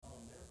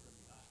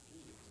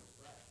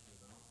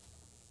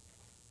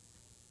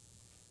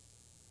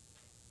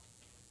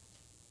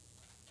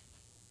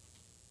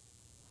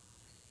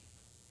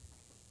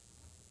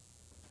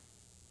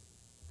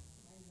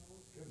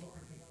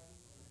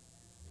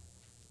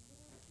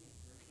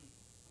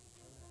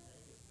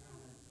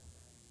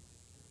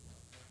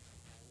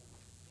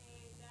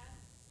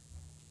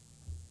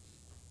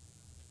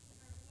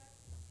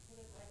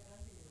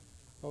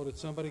Oh, did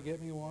somebody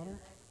get me water?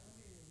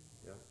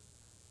 Yeah.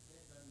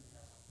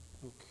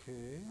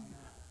 Okay.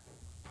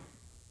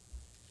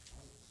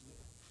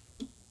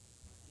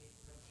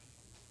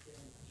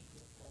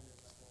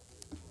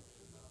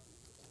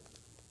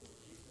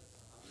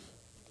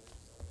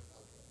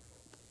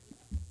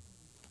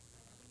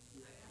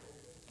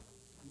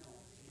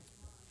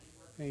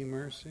 Hey,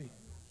 Mercy.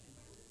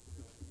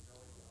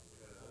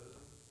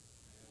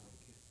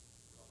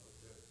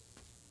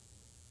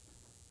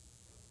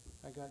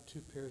 I got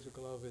 2 pairs of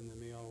gloves in the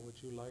mail.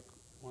 Would you like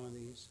one of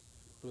these?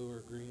 Blue or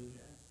green?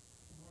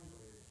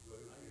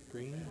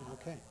 Green?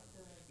 Okay.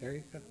 There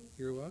you go.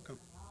 You're welcome.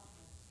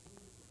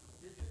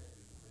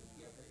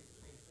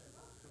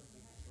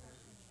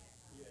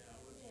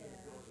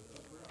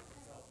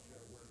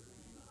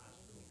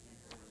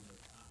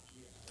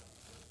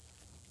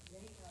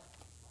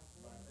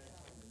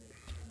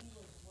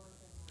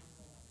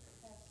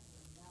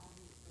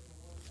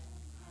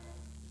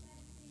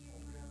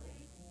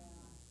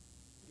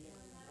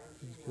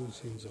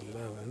 Seems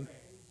 11.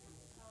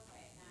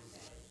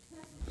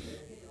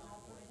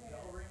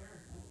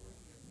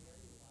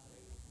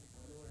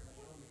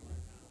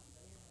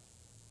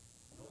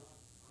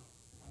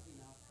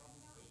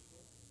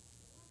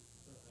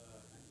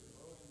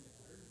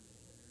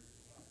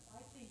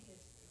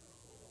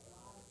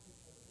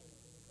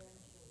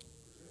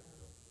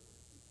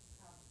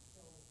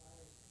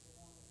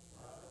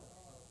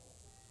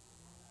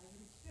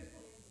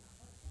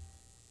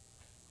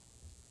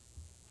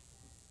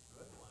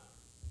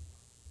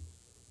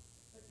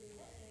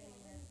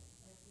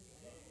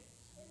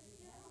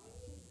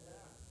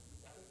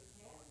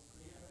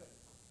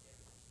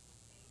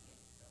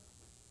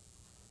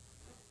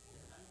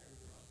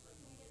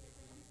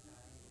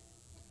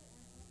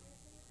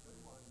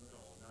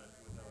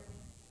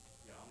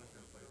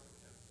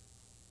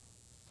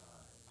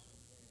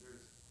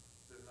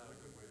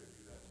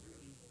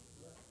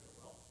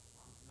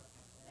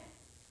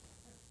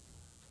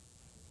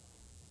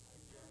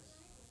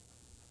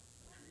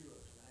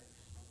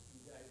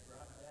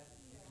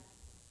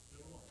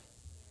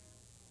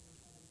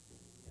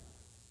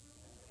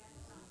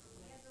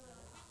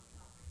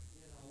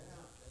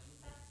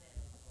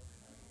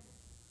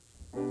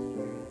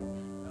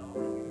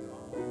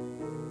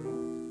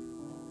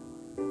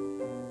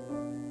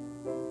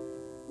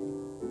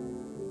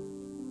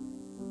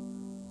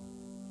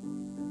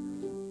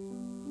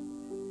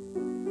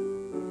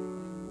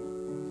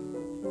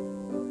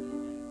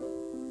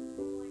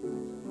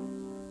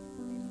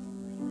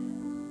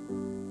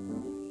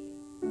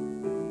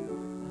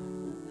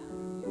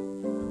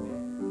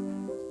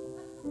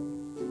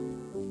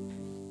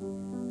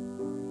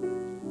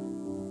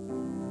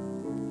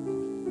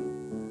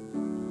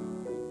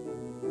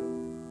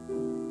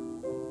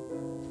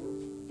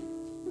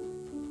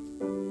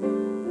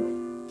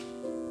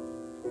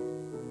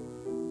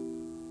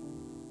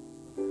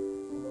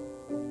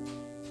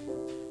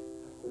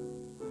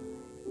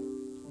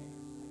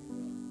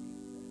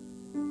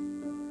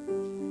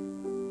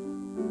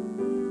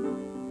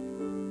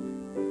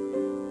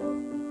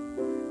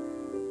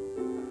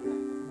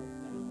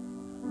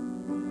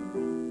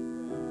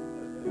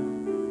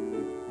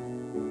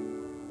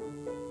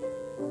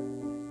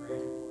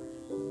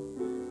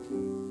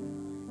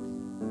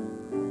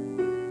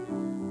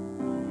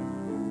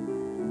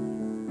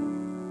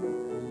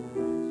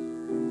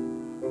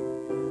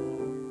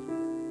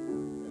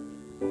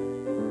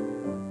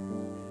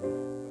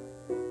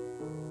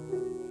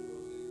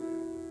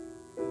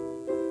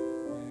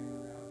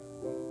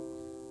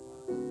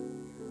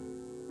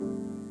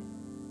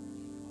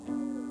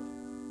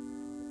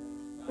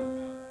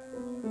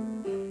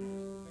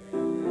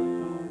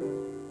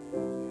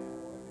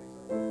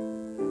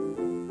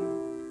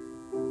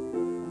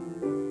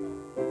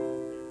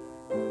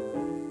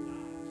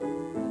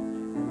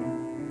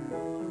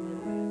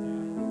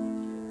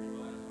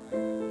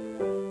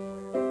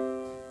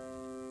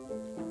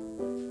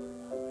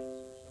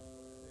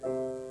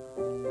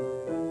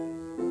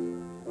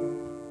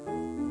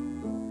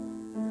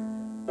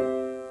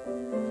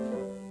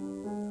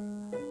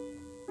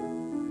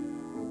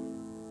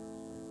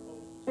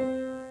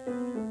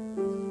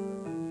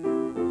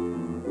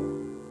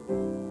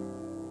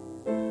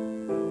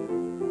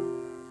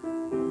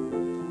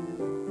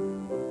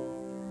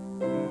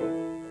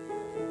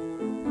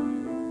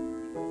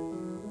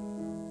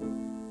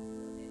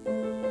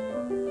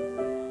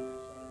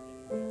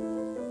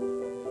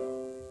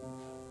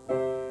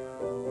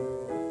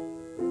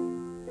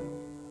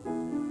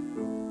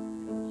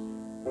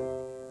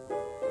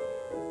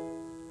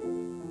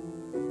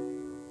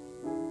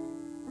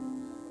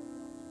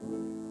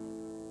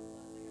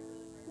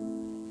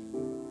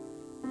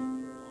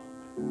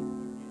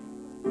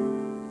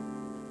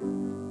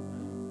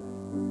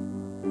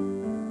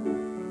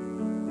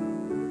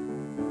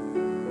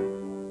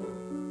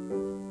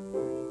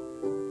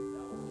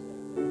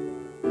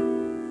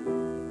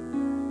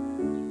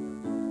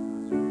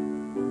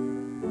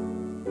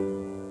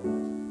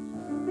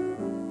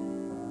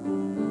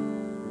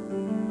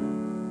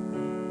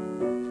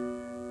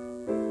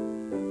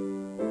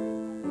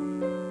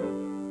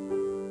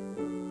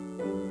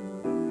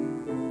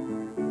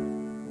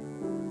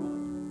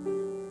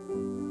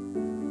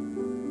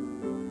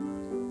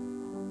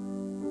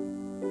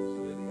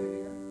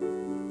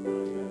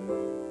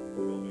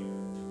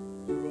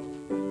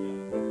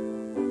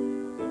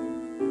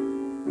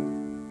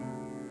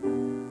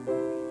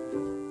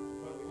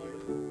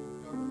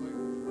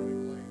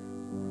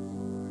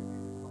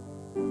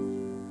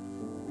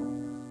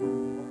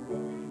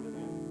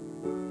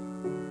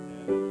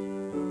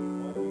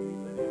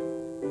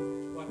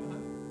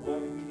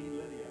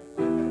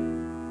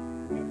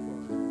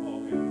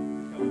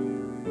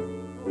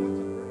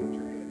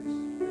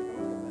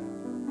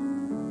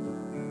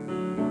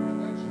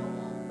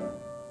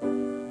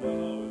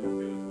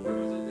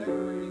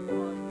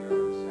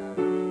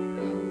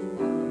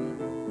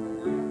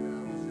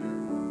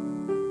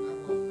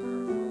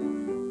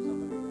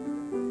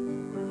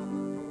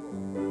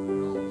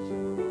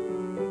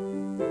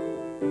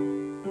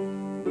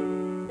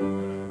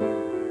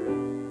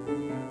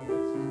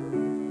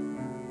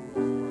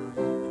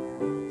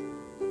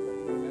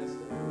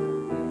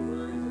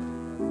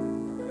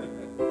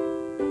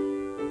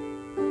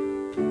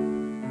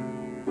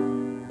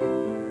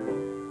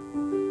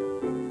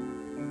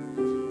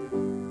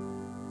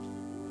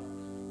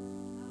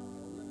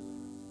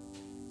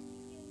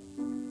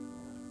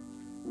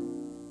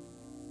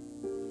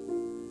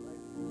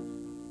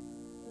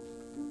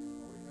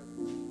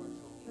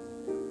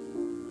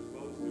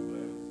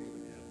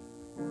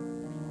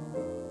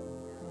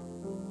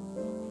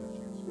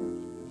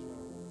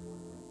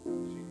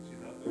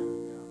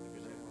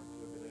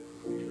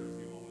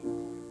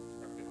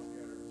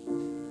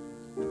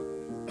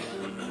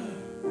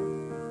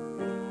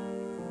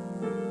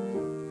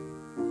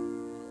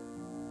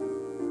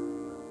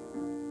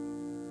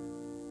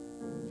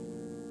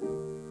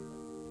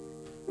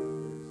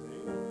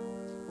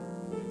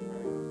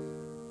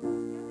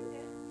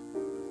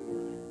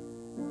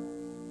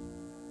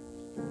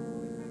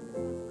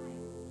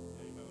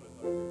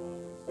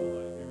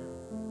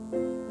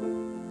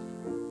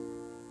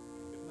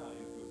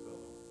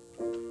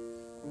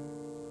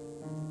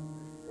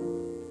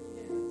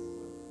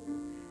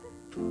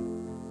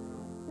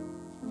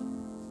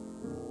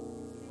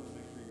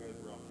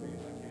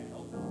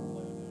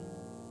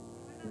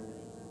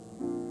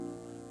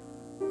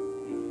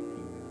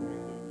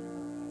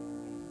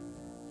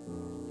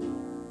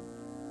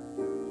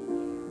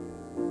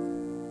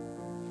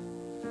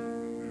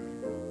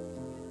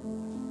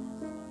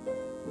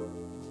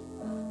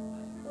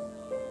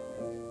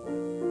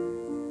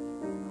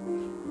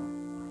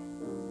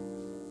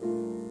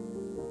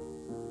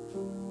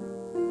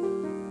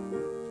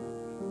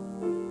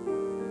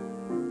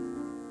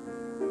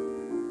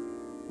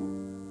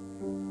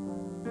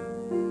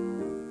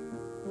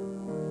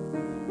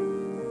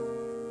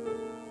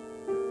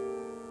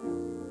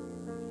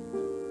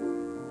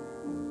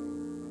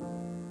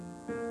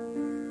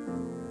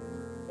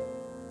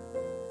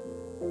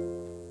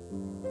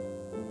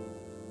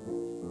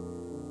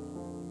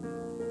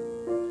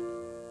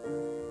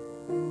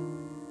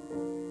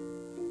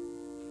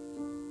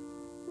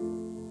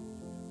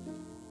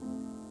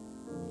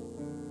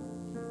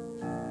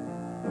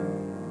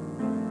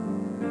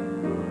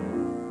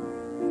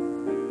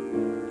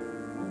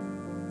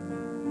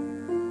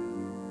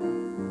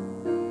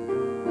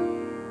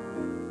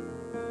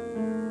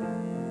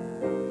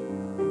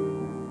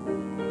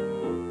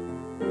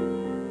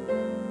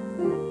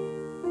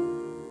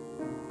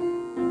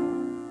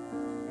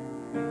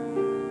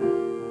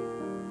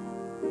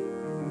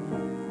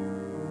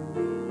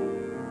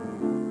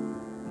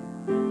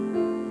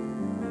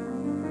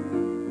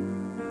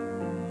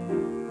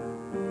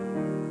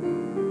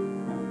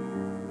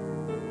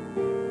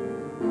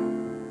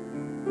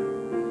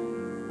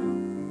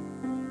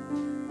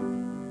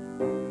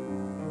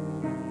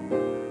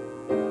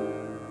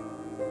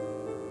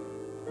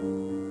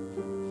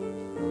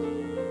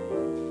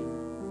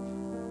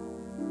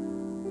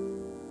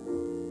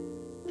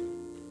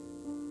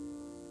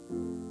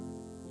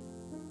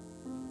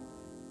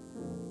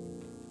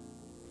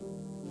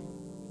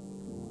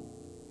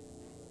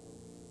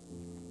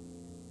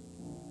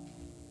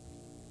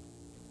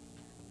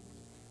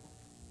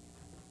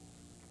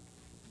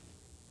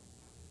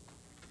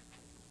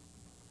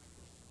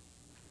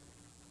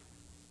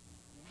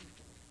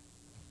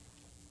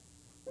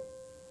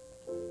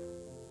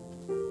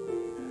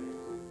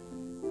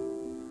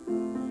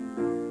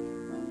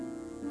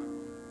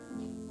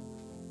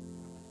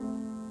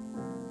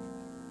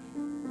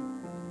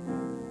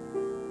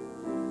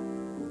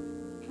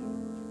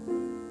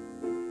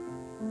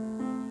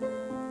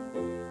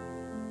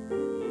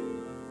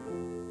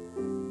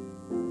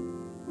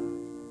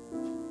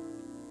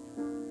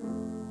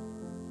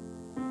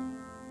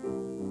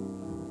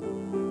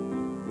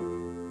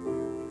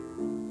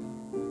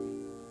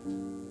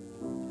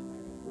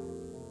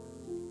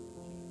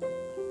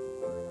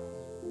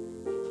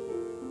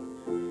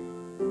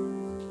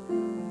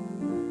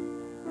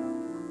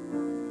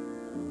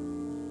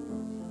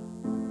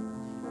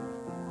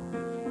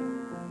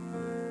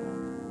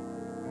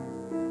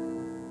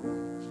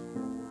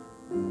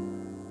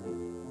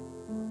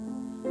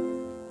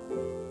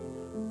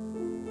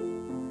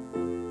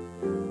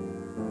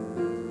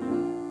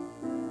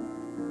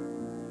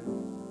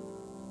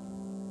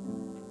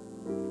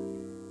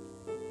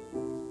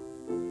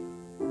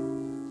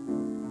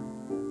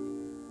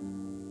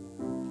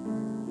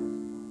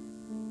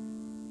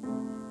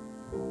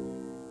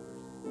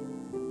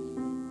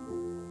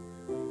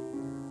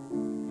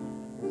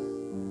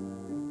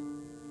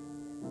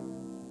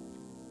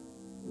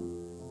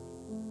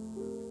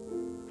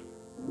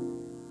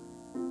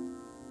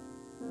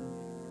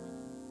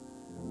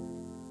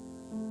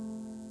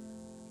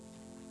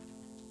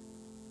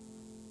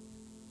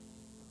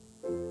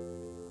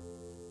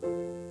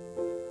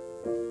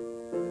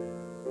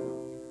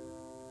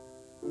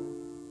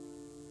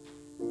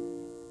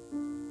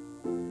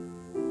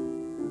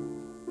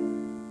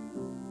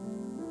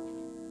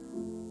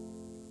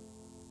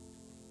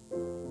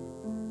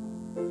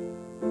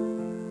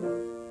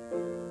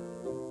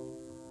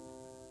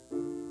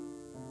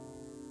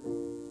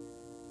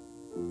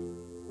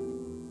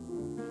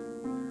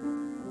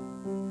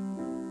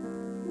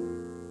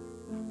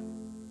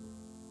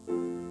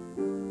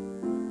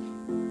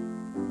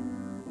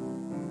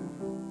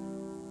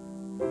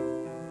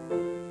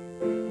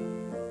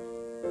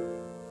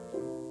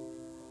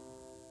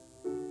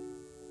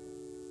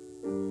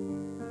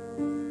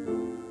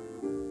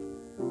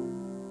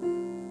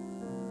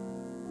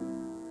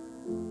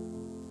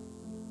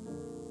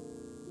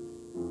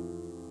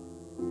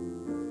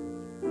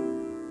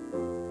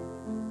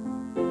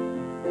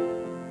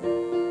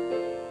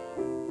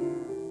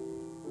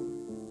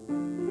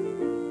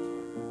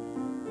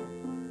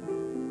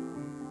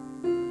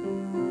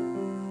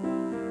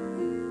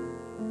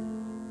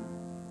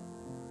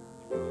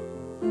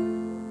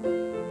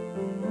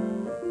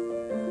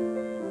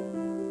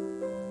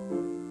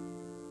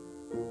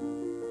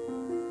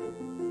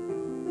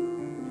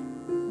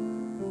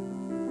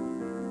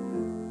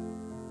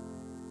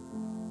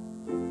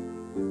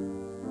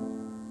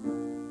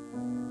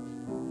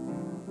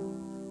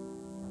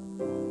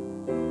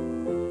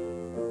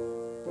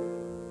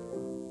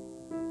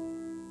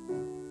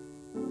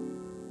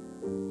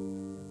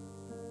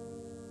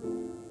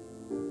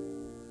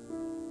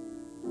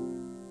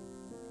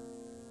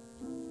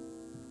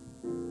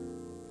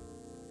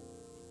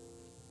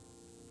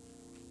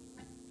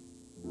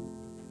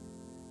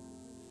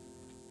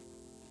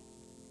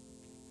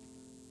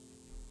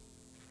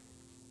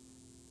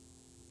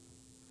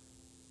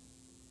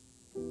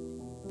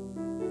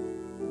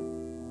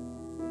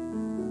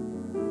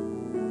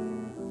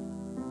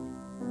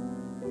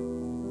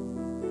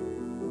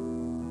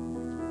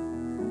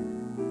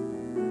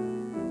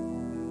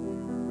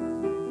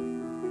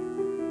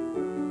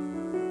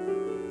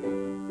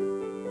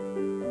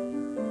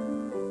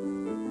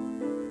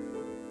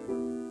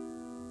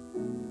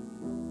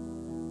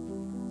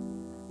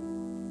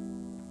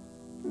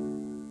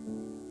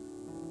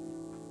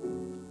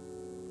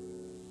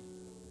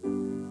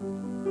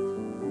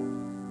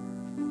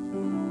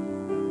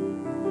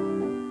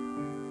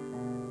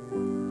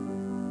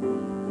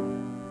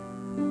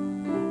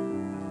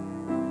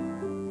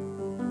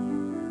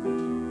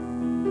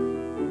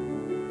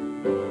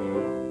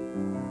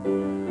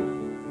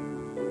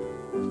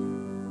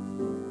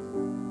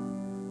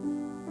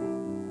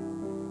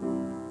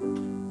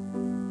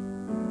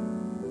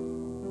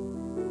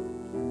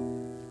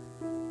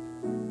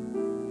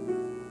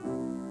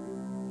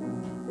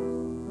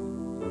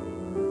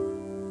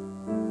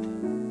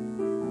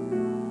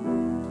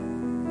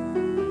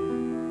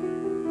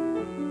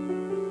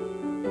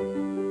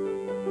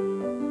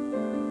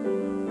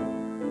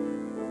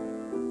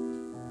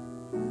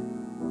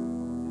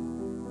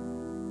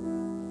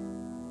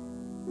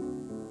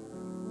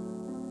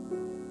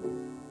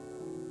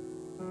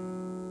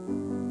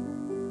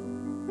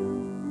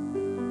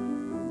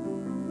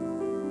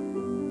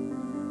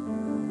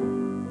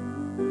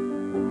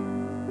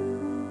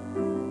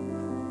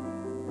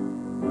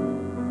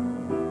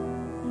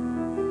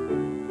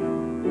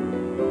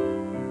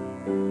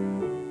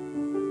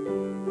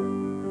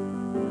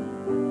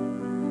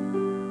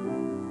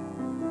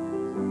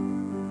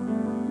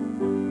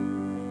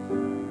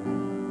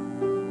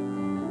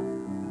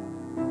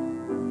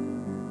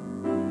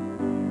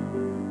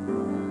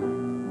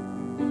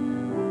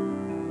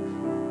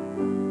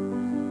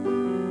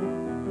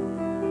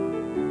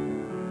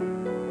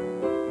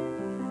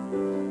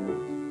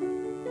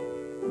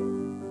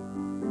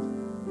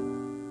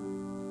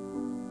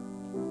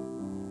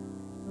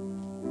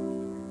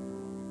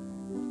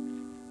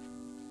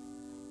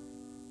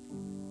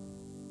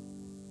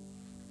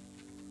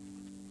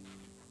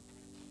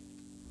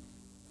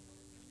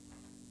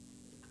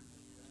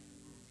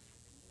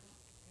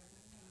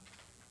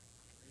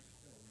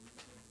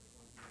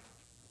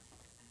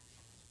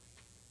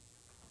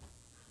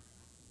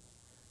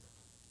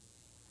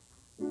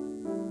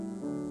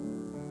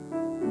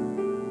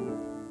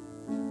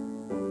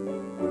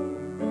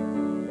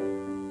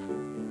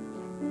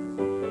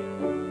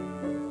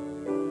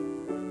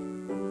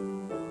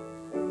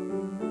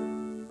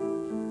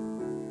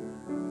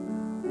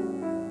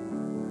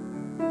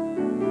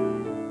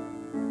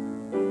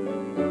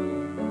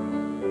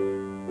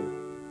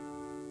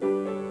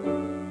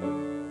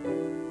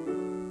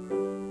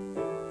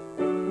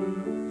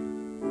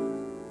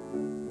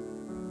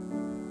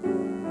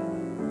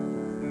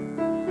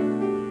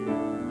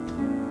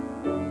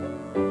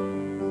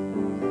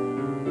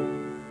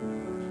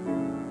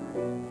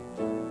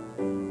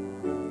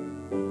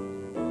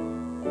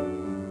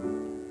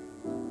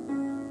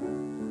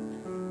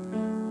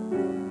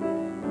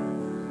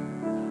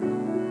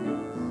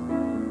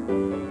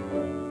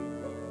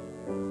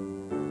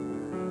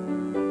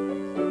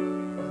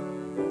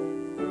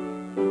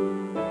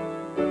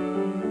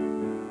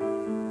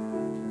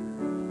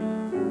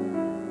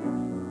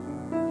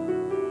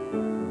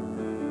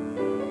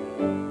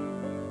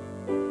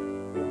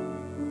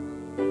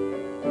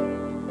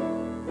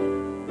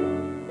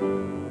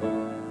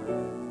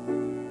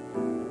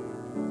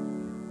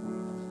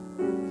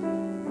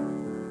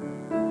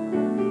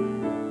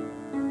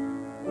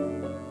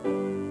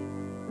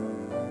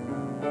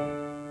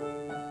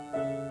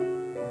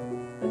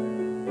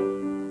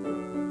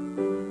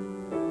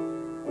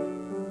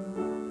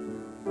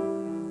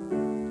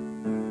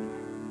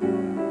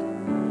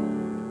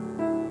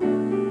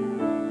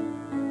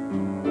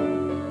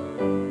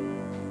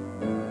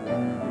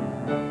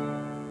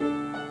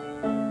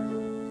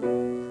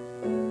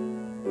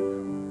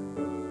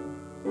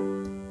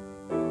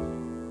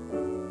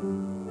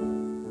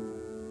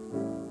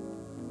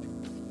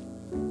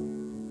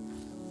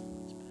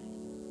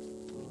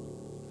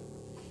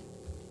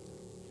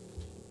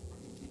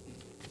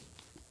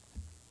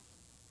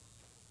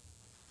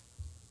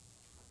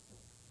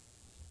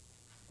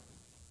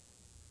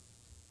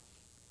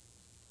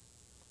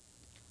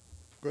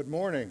 Good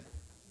morning.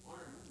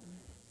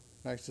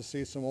 Nice to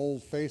see some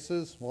old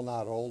faces. Well,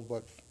 not old,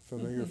 but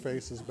familiar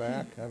faces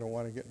back. I don't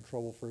want to get in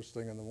trouble first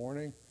thing in the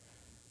morning.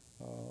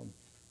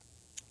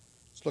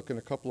 Let's look at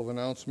a couple of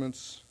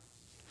announcements.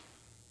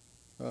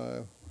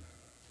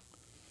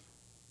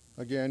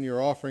 Again,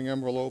 you're offering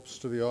envelopes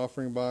to the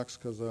offering box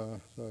because the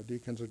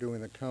deacons are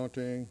doing the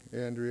counting.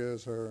 Andrea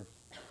is our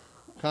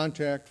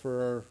contact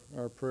for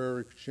our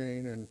prayer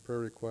chain and prayer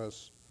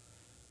requests.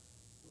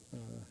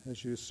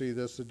 As you see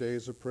this, the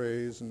days of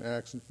praise and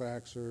acts and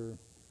facts are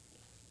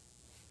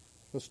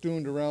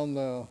festooned around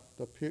the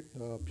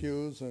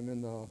pews and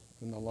in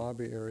the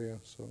lobby area.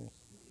 So,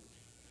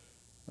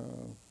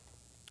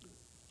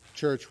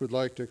 church would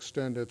like to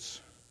extend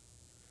its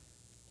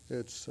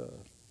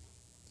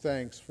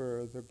thanks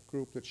for the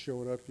group that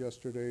showed up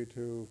yesterday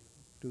to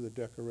do the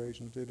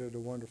decorations. They did a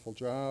wonderful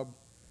job,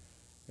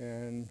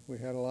 and we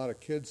had a lot of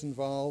kids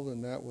involved,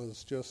 and that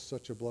was just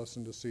such a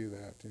blessing to see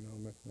that.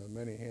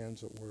 Many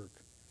hands at work.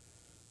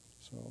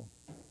 So,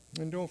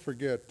 and don't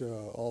forget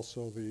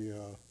also we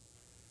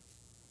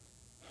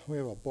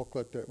have a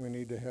booklet that we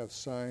need to have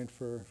signed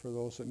for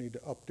those that need to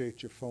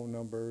update your phone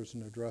numbers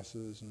and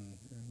addresses and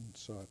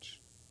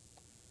such.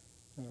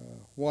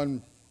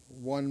 One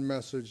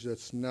message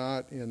that's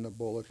not in the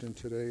bulletin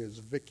today is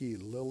Vicki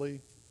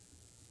Lilly.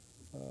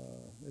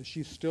 Is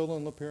she still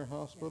in Lapeer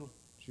Hospital?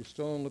 She's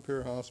still in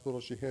Lapeer Hospital.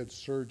 She had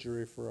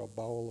surgery for a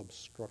bowel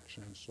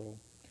obstruction, so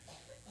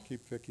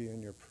keep Vicki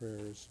in your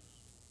prayers.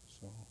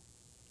 So,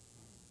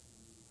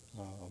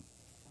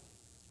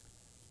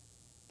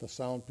 the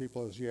sound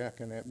people is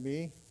yakking at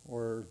me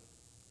or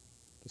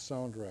the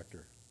sound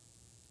director?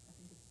 I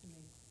think it's to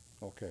me.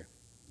 Okay.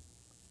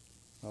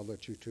 I'll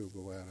let you two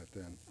go at it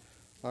then.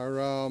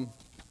 Our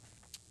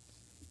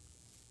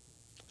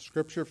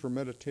scripture for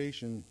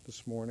meditation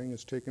this morning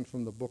is taken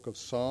from the book of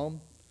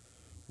Psalm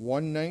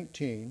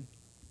 119,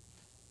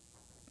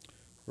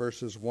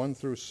 verses 1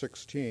 through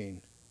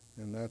 16,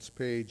 and that's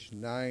page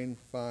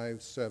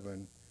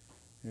 957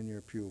 in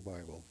your Pew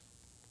Bible.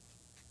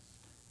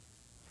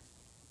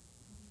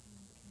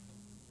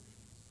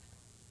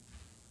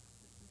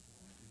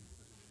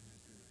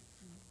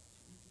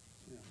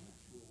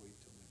 We'll wait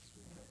till next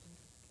week.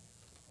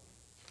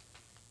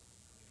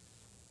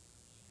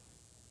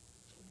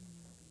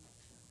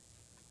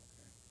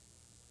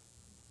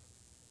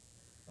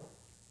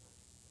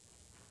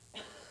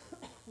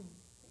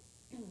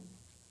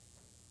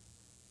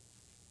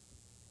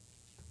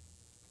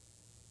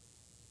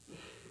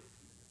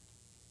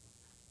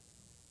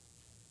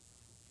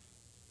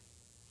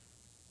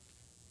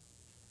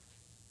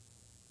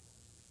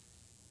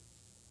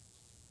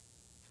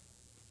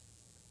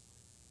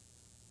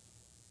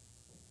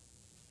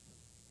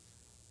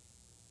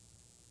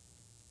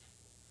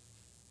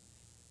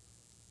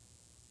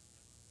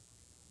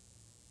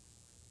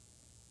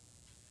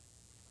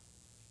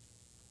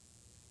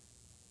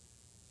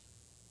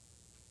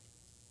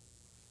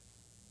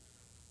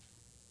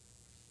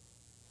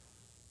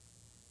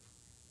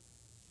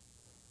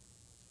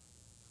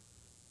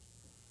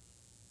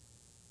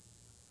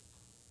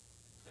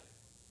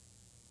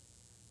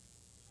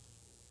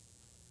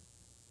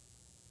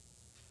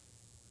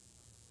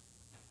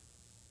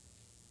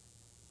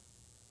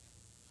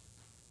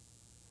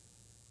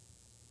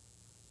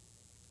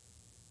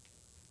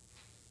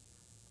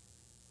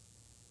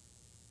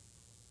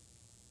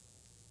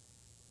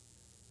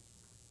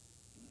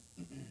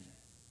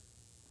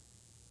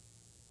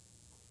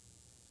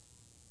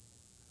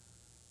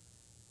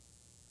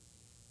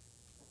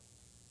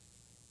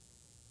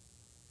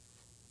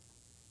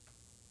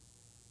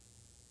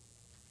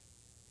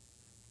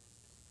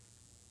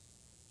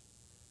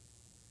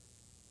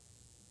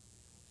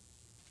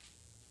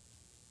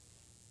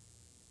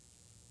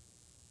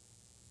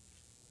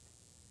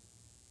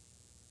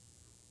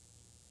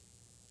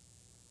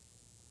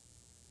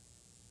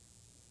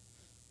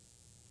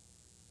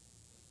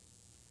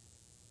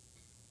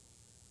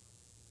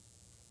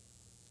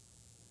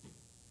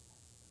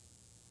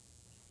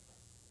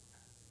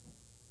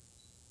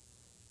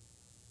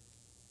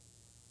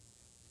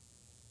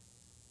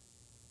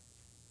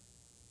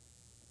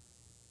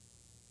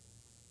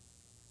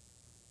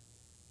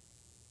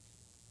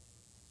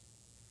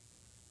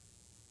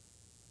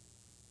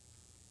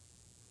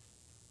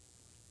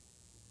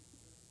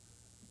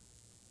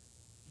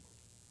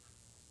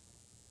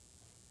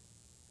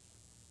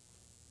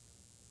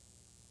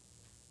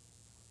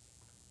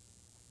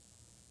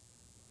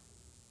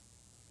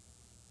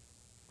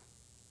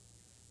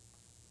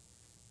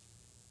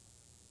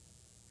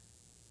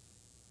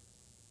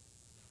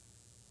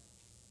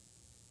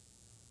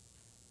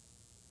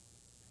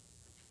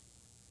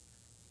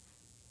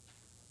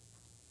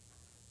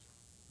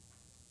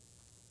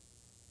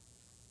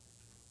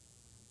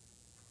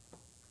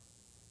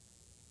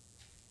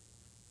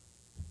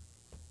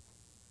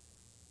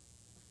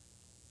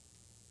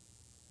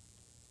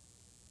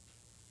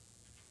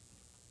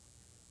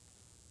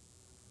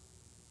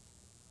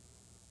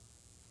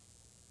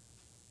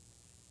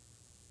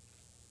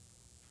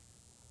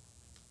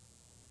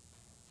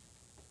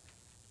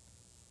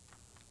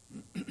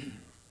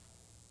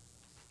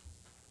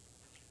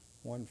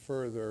 one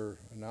further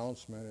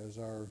announcement is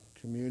our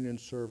communion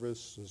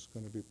service is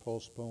going to be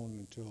postponed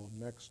until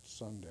next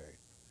Sunday.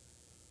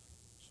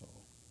 So,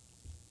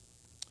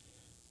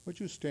 would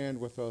you stand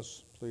with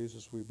us, please,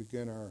 as we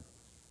begin our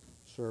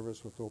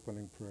service with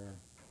opening prayer?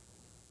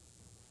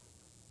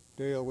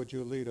 Dale, would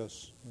you lead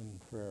us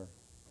in prayer?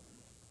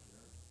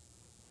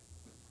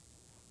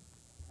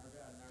 Our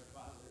God and our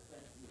Father,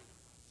 thank you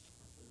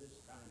for this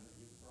time that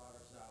you've brought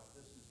us out.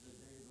 This is the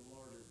day the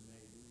Lord has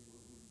made. We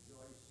will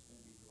rejoice and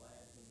be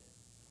glad in it.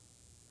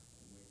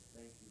 And we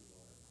thank you,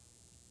 Lord.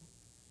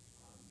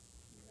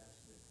 We ask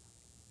that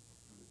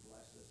you would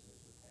bless us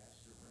as the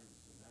pastor brings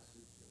the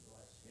message, to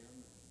bless him,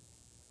 and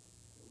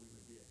that we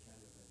would be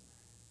attentive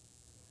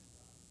and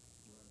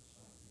learn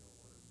some of your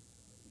word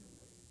and your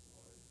ways,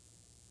 Lord.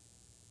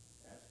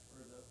 Ask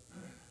for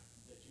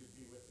that you'd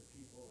be with the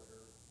people that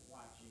are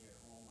watching at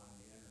home on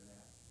the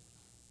internet,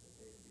 that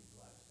they would be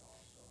blessed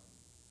also. And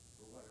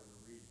for whatever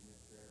reason,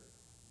 if they're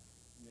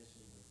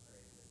missing, we pray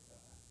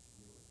that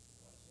you would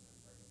bless them and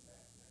bring them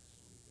back next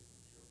week if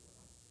it's your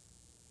will.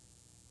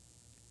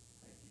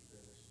 Thank you for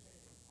this day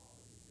and all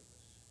that you give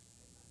us.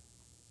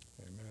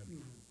 Amen.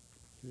 Amen.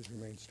 Please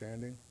remain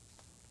standing.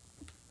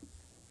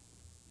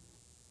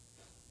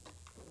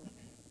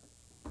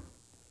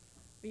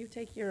 Will you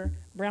take your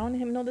brown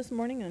hymnal this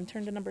morning and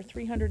turn to number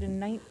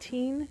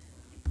 319,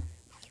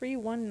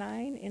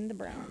 319 in the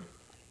brown.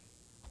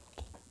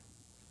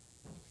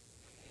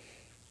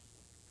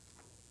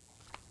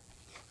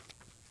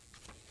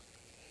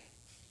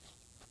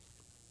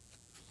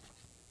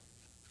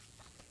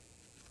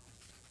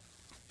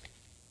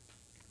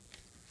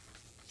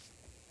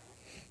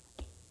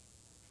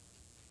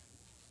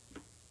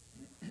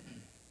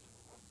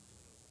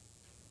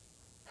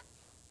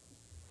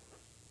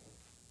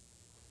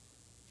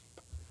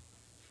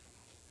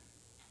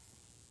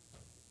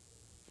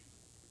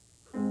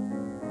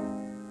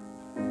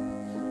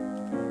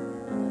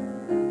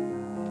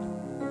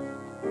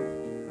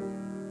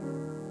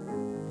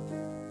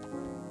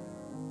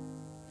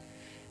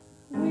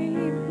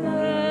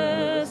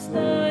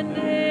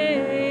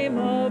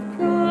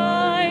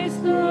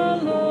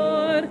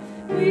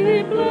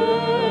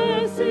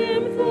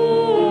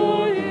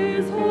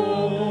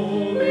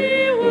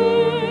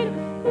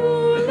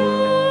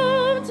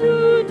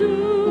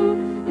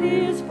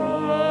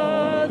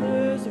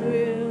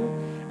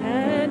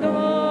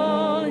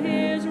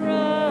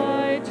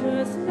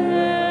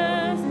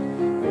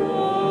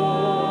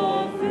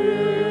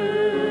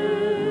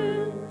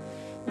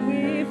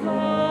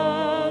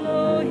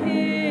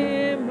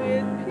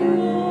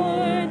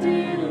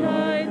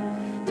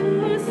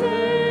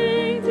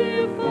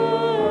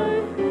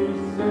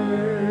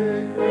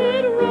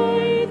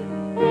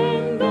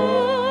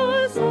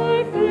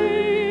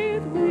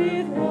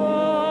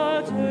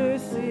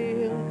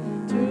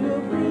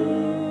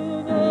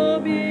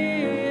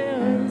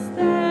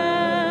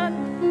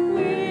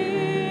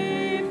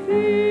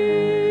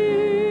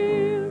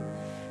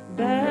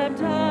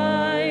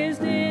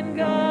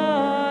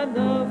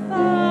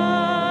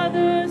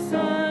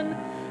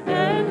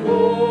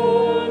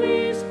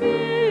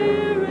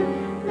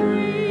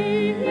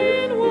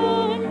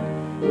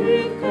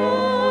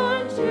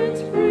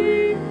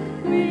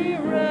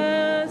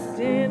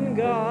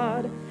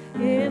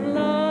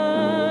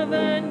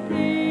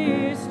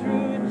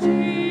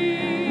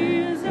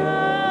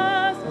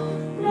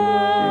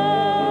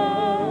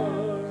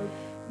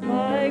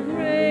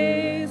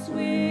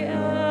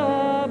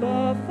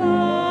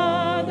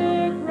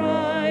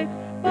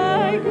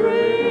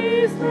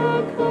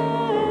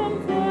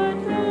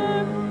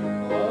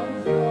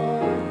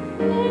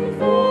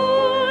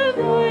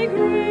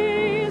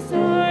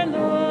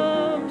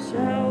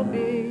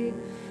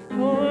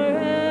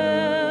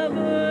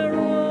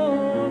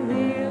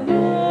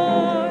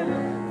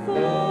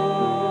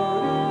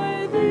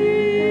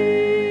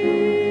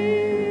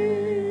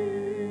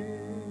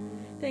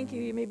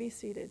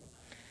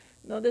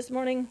 This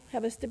morning,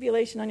 have a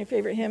stipulation on your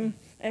favorite hymn.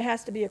 It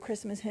has to be a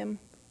Christmas hymn.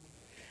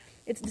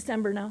 It's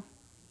December now.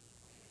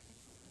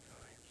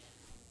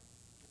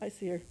 I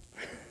see her.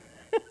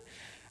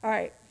 All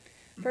right.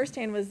 First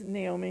hand was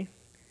Naomi.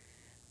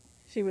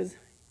 She was,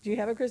 do you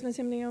have a Christmas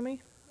hymn, Naomi?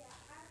 Yeah,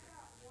 I've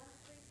got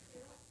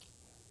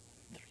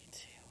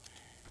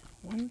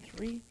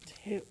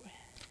 132. 132.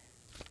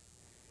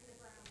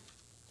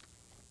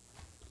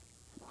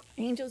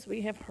 Angels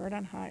we have heard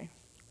on high.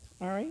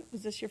 All right.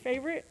 Is this your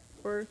favorite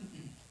or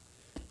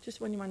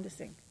just one you wanted to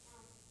sing?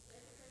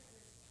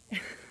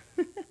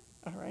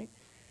 All right.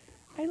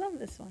 I love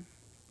this one.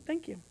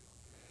 Thank you.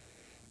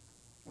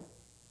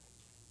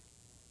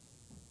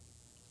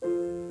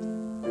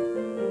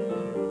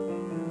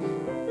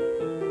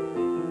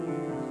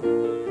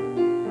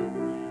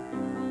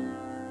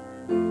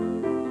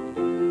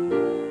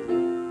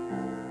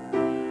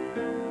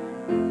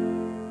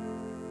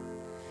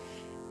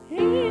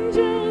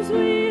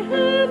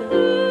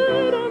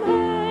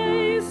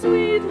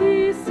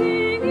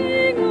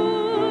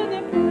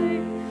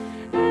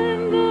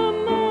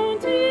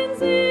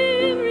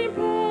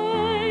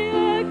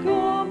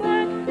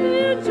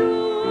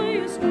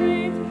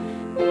 Stream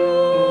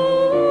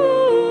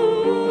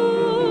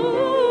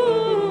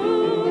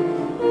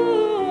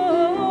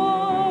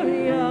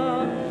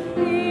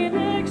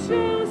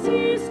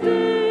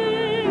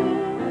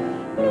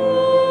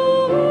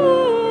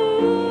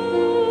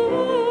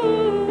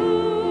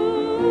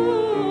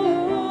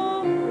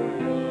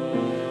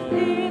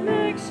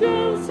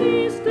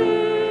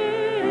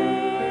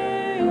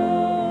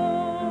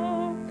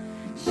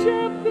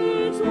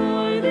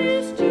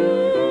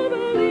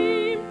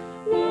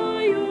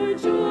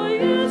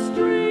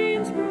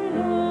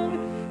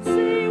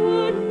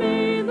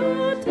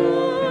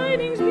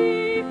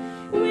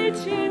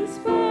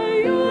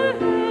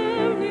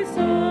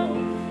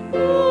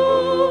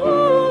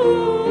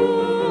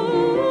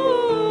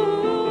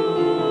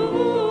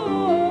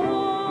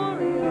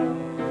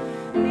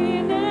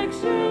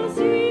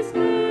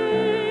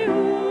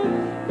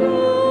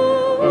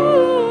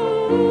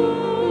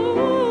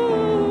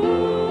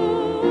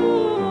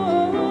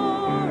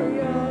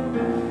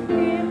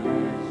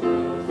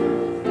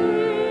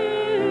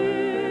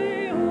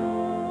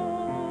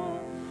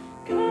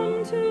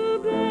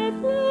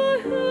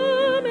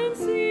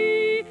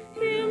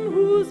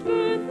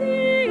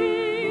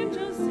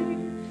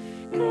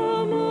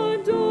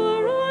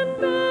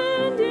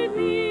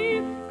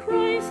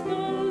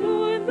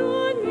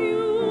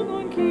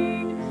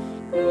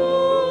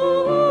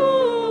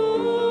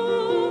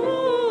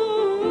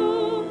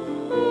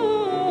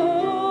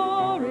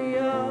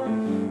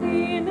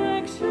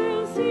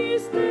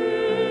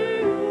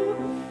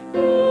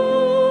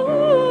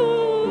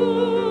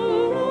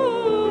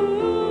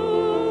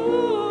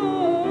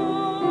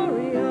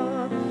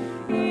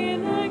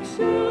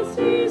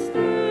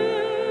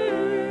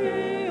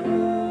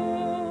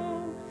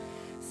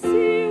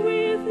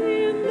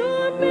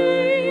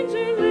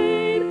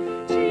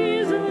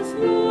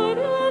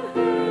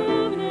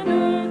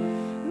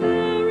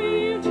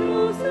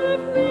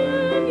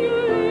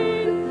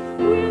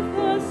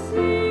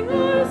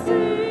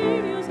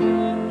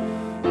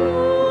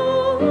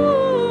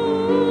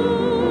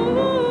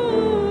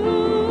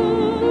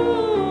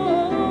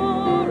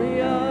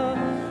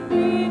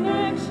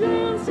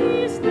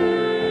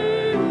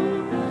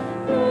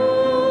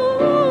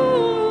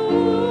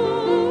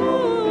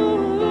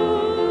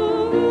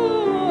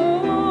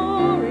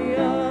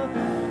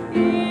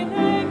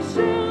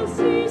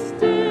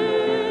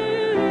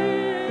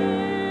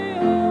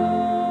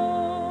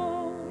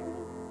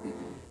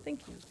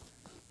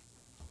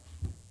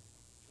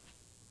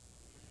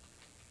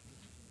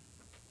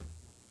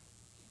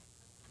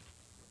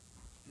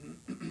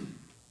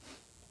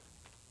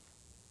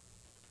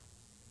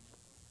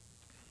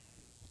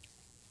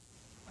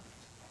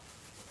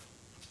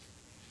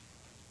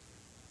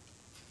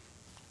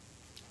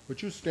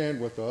Would you stand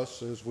with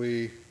us as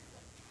we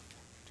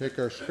take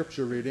our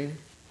scripture reading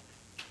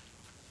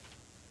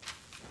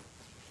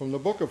from the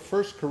book of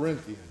 1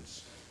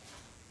 Corinthians,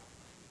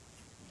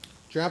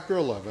 chapter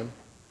 11,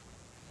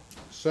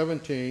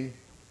 17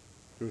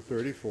 through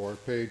 34,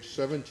 page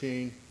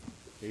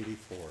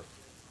 1784.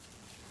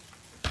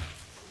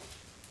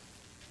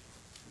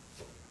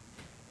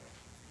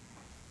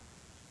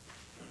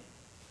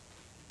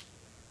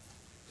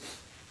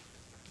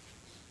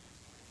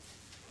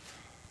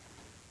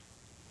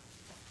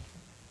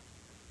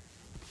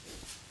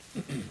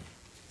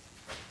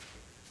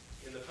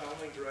 In the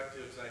following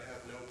directives, I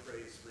have no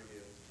praise for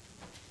you,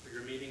 for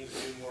your meetings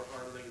do more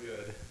harm than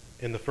good.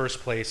 In the first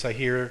place, I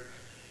hear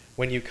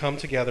when you come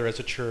together as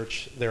a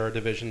church, there are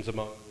divisions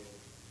among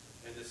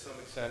you, and to some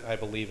extent, I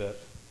believe it.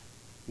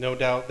 No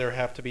doubt there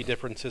have to be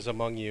differences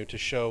among you to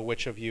show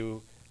which of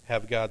you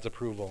have God's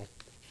approval.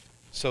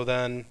 So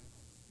then,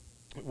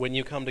 when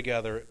you come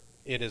together,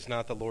 it is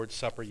not the Lord's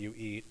Supper you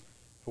eat,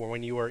 for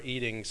when you are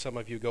eating, some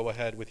of you go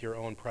ahead with your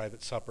own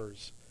private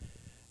suppers.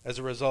 As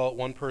a result,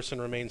 one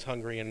person remains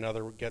hungry and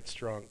another gets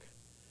drunk.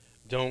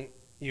 Don't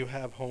you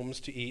have homes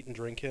to eat and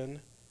drink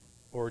in?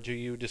 Or do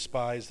you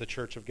despise the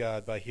church of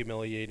God by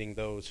humiliating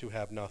those who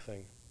have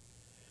nothing?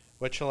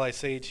 What shall I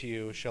say to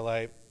you? Shall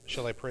I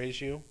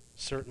praise you?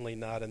 Certainly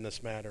not in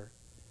this matter.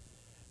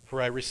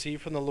 For I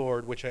received from the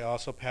Lord, which I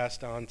also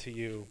passed on to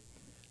you.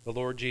 The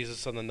Lord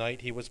Jesus, on the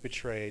night he was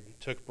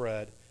betrayed, took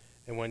bread,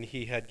 and when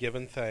he had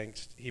given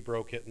thanks, he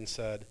broke it and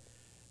said,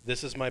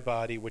 "This is my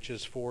body, which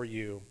is for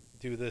you.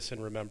 Do this in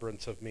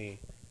remembrance of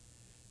me."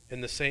 In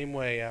the same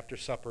way, after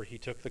supper, he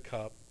took the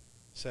cup,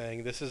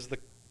 saying,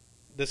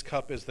 This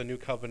cup is the new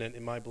covenant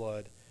in my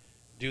blood.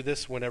 Do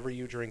this whenever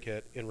you drink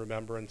it in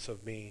remembrance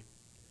of me.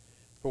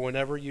 For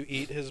whenever you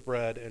eat his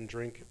bread and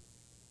drink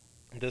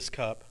this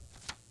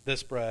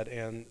bread,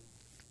 and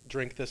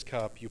drink this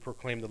cup, you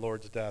proclaim the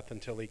Lord's death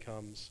until he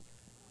comes.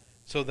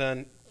 So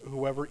then,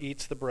 whoever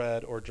eats the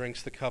bread or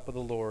drinks the cup of the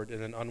Lord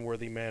in an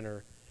unworthy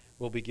manner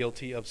will be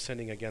guilty of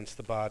sinning against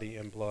the body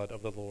and blood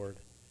of the Lord.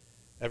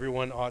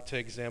 Everyone ought to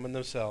examine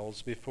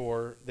themselves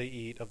before they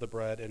eat of the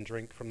bread and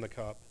drink from the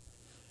cup.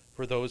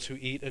 For those who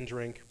eat and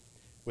drink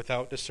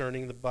without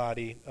discerning the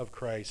body of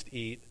Christ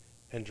eat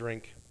and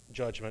drink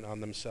judgment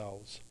on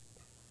themselves.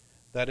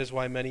 That is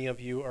why many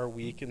of you are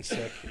weak and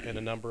sick, and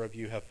a number of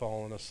you have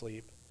fallen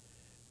asleep.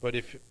 But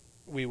if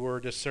we were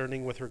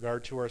discerning with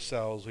regard to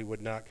ourselves, we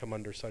would not come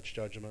under such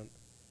judgment.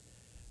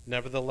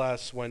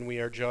 Nevertheless, when we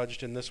are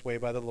judged in this way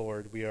by the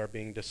Lord, we are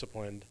being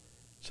disciplined,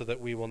 so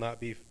that we will not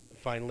be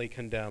finally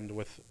condemned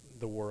with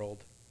the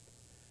world.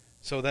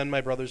 So then,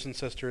 my brothers and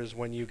sisters,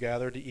 when you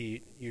gather to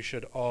eat, you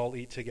should all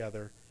eat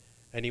together.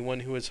 Anyone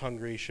who is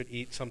hungry should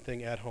eat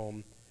something at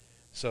home,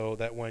 so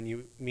that when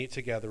you meet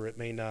together it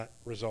may not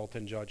result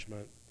in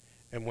judgment.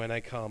 And when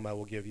I come, I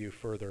will give you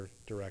further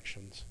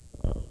directions.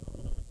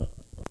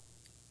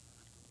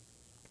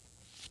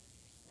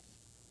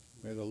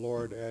 May the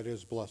Lord add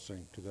his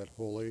blessing to that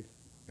holy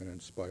and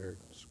inspired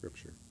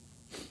scripture.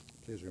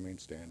 Please remain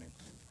standing.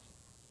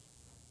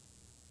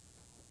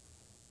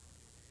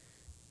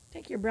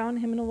 Take your brown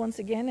hymnal once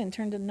again and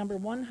turn to number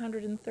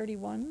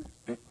 131.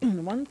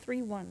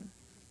 131.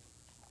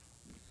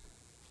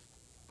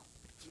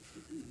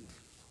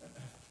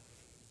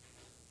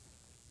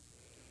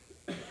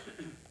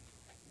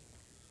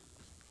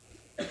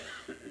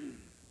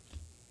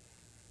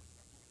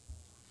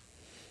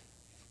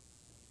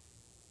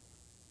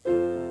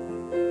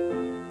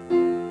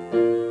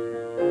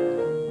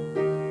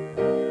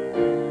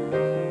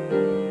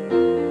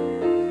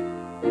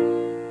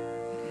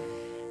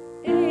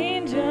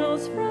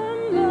 Angels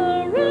from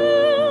the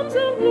realms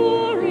of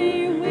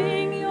glory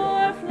wing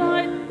your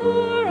flight.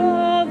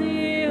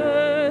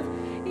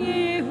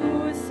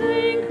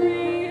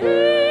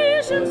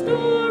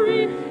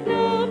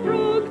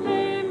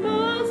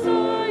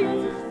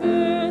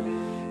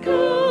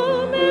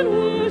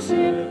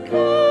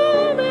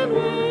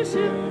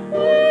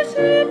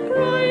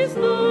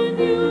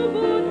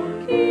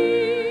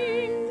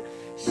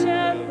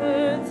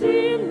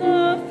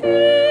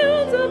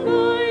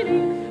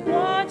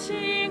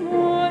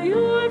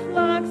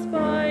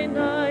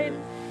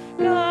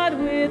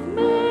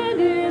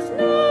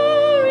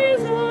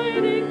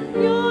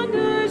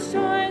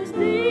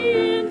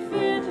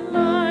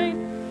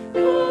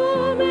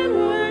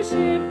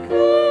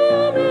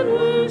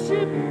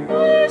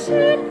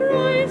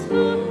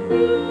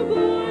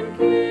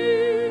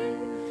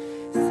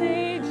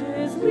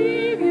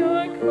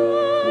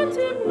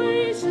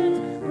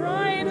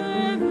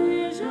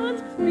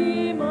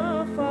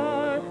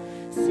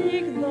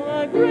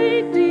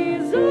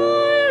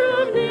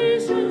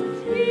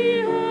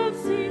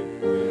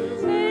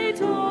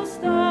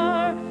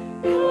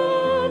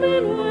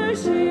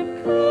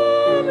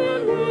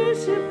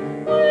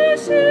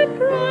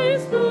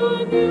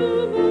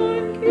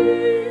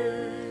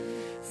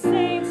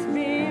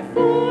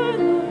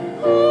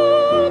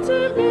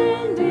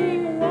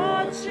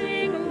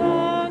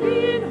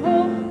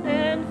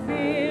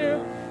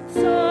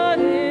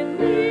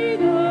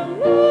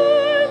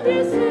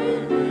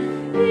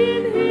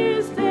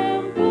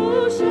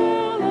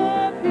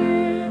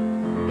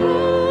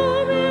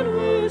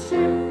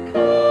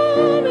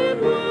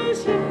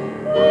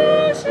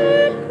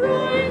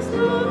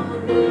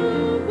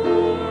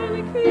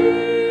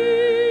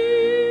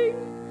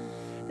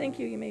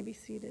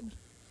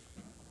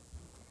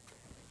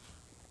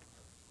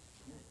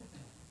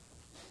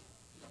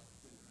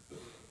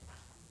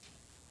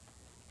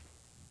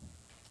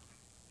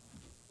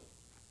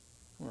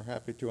 We're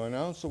happy to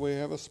announce that we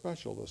have a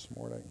special this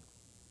morning.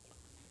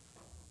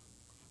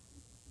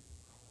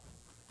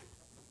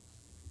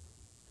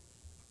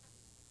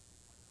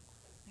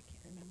 I can't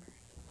remember.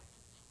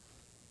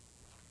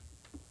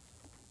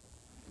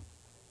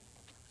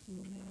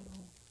 No.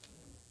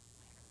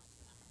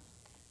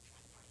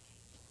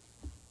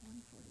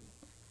 140.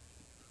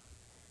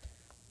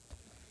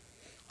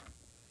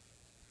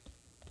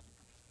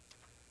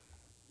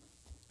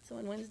 So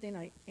on Wednesday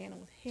night,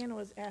 Hannah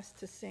was asked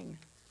to sing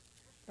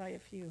by a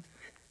few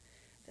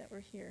that were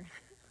here.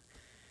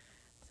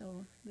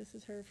 So this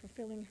is her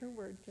fulfilling her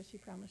word because she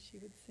promised she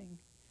would sing.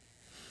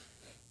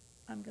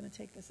 I'm going to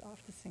take this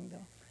off to sing, though.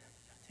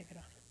 I'll take it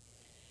off.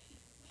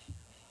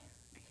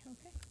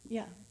 Okay?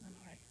 Yeah, I'm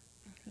all right.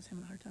 I'm just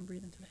having a hard time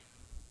breathing today.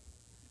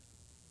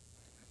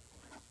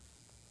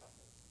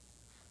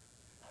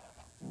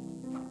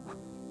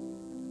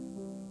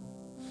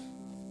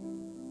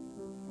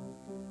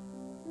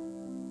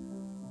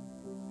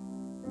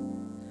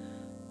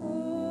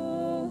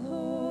 O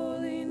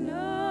holy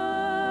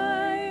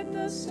night,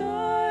 the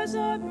stars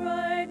are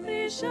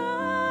brightly shining.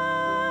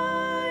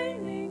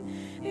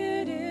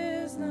 It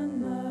is the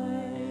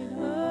night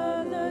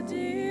of the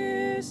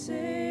dear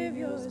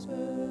Savior's birth.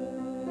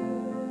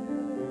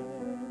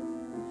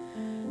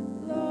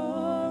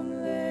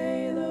 Long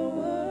lay the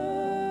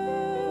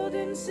world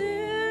in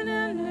sin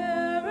and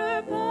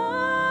error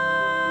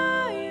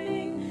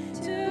pining,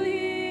 till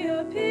he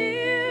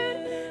appeared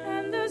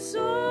and the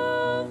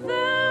soul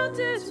felt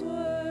its worth.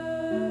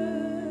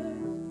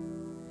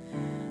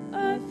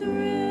 A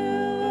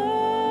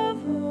thrill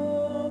of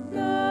hope,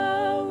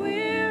 the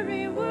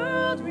weary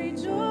world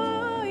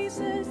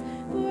rejoices,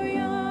 for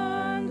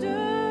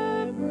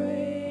yonder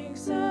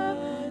breaks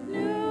a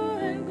new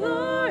and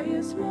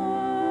glorious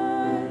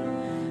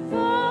morn. Fall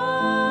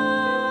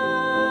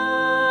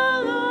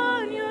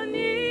on your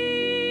knees,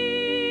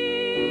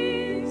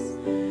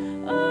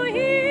 oh,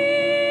 hear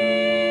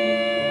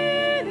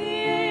the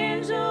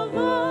angel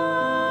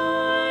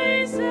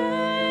voices,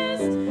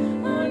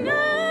 oh, night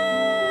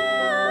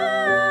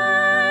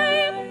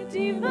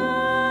divine,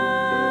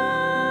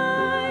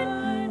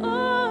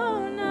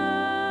 oh,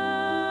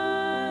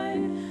 night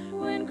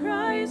when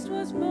Christ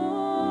was born,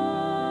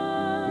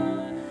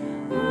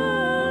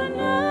 oh,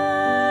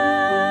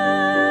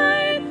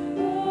 night,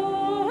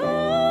 oh,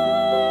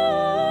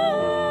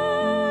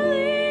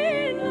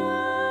 holy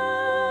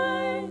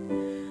night,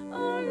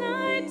 oh,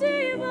 night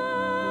divine.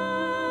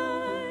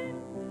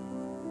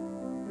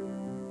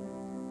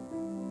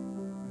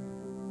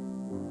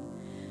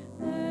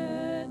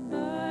 Led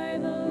by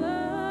the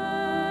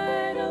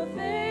light of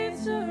faith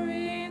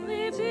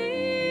serenely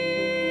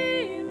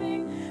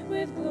beaming,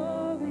 with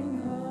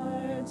glowing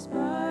hearts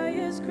by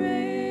his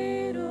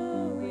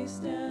cradle we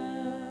stand.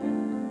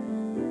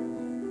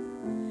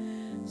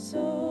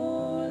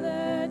 So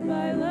led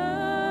by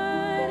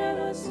light and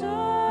a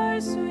star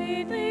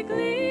sweetly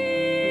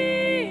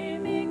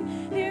gleaming,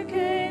 here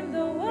came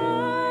the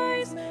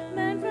wise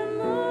men from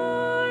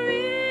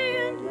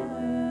Orient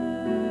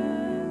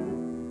land.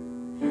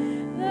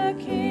 The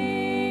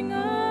King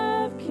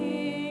of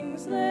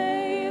Kings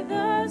lay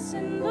thus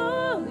in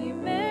lowly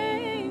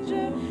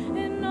manger,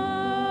 in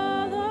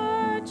all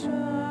our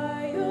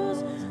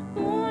trials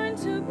born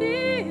to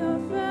be our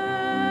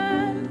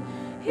friend.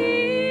 He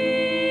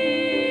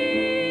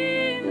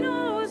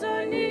knows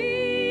our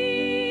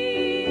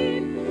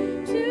need,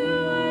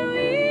 to our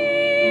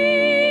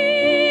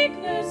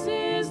weakness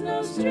is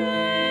no stranger.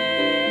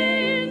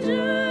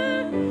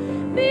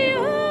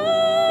 Behold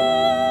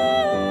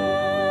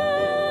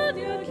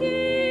your King,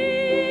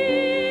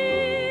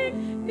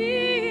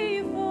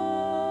 before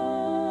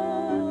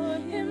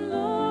him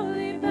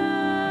lowly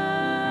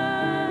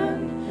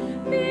bound.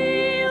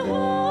 Behold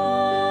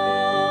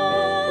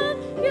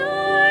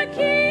your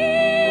King,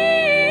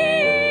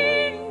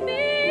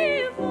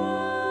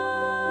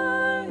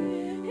 before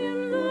him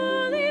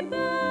lowly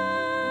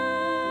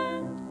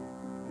bound.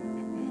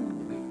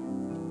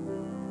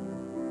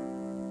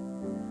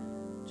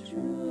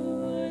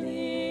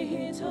 Truly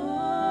he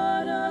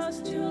taught us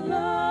to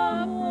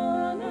love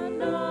one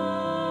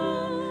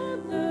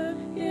another.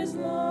 His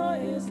law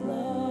is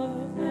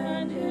love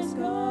and his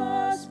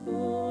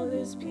gospel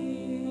is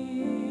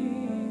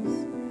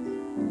peace.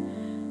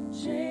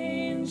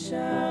 Chains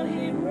shall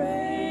he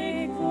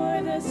break,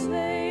 for the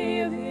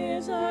slave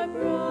is our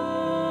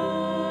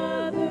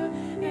brother,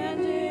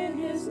 and in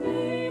his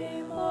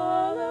name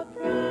all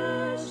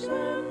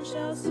oppression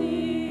shall cease.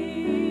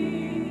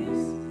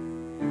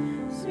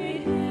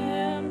 Sweet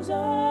hymns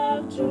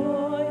of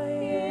joy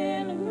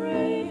in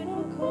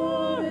grateful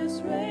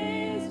chorus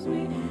raise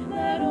we,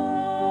 let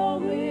all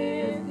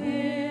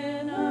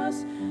within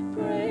us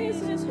praise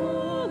his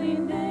holy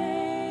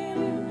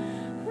name.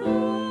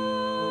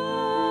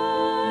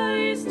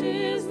 Christ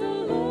is the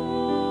Lord.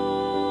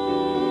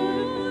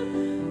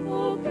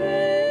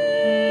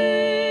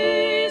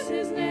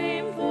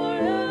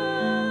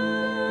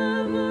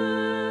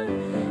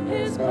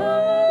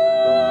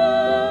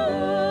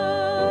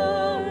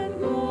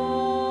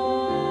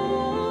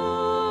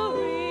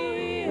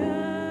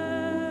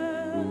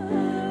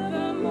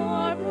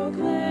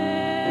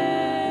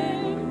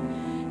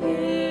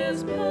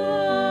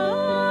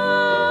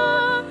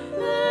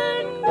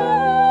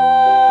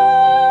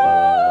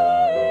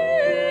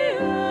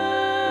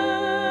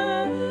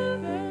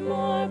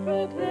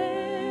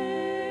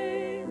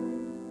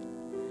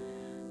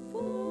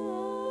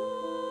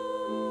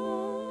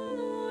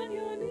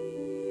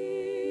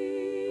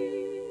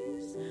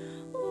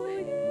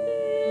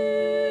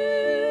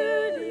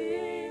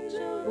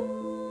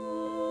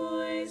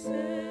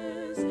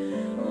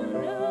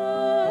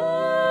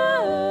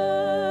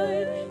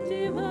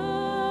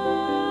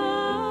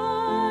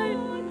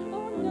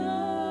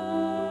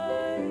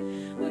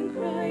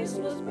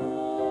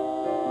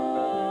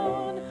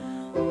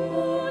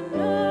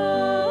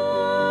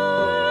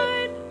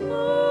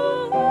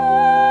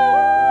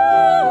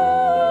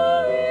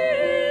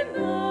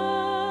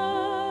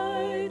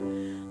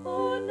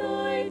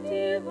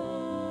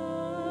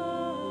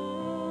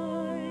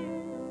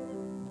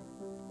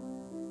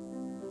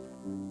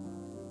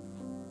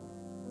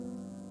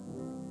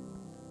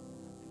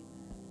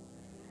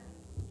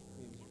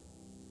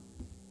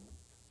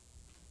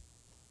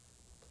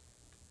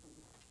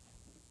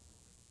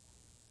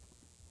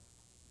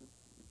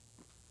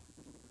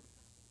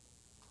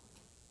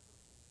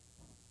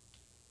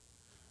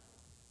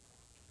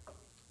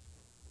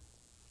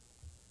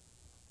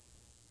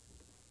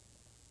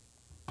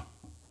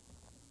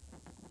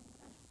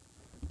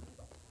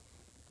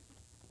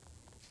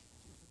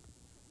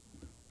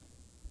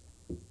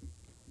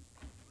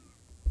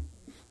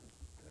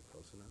 That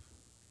close enough?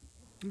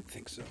 I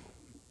think so.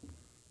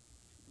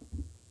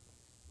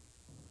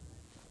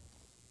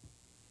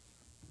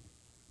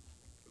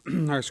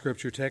 Our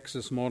scripture text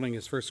this morning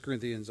is 1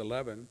 Corinthians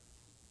 11.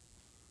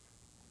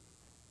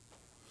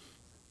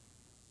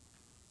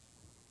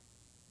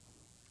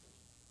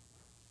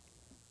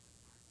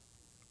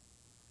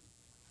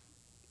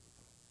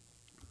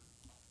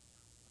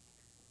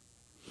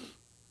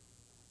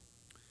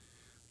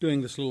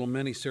 Doing this little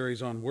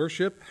mini-series on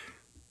worship.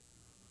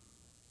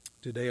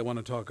 Today I want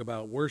to talk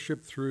about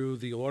worship through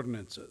the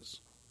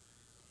ordinances.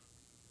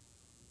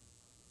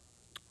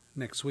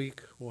 Next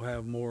week we'll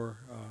have more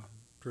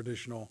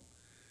traditional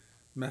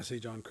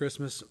message on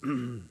Christmas.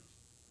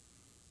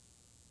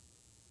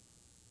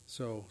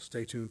 So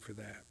stay tuned for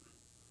that.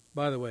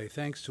 By the way,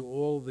 thanks to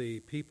all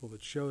the people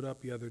that showed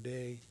up the other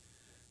day,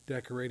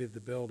 decorated the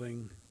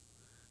building.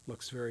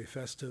 Looks very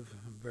festive.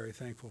 I'm very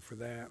thankful for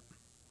that.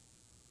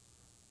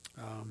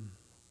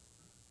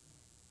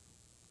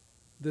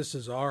 This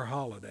is our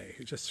holiday.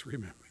 Just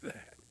remember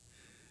that.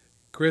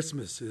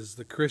 Christmas is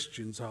the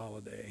Christians'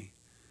 holiday.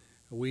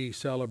 We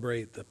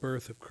celebrate the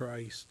birth of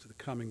Christ, the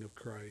coming of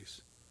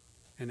Christ,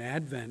 and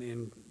Advent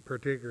in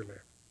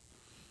particular,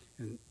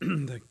 and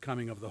the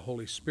coming of the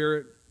Holy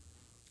Spirit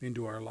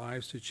into our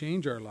lives to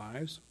change our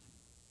lives.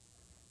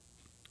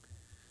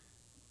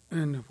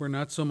 And we're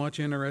not so much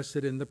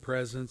interested in the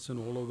presents and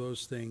all of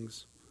those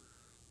things,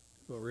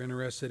 but we're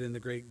interested in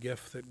the great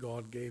gift that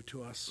God gave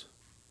to us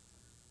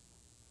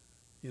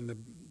in the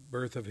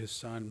birth of his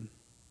Son,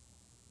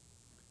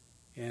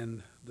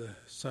 and the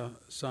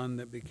Son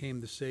that became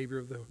the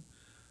Savior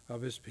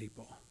of his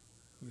people.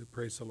 We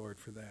praise the Lord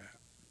for that.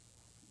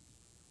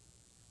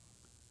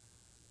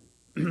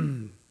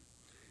 In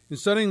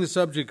studying the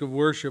subject of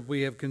worship,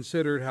 we have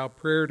considered how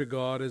prayer to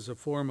God is a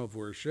form of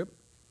worship.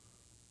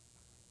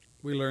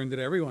 We learned that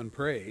everyone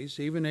prays,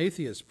 even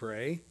atheists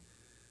pray,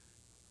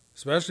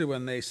 especially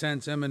when they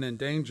sense imminent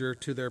danger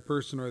to their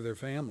person or their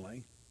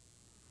family.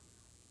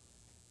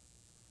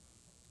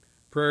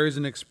 Prayer is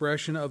an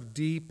expression of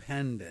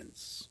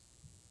dependence,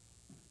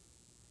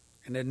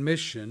 an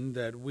admission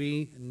that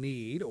we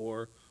need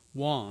or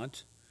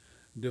want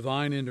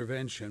divine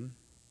intervention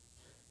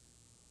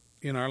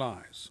in our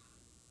lives.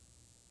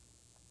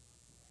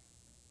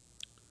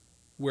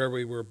 Where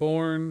we were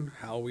born,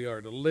 how we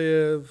are to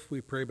live,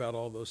 we pray about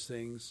all those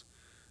things.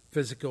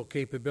 Physical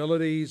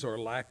capabilities or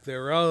lack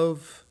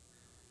thereof,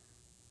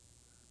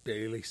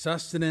 daily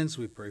sustenance,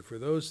 we pray for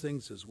those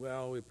things as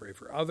well. We pray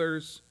for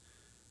others.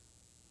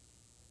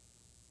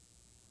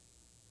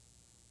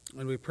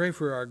 And we pray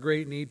for our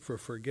great need for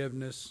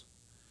forgiveness,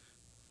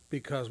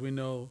 because we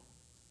know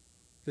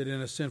that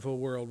in a sinful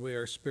world we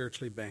are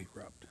spiritually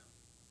bankrupt.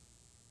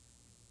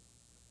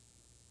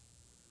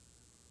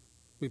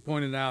 We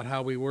pointed out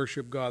how we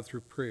worship God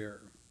through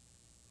prayer,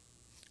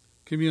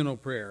 communal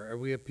prayer.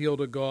 We appeal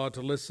to God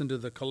to listen to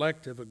the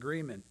collective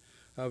agreement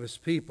of his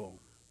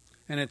people.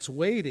 And it's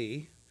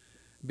weighty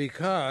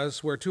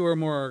because where two or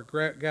more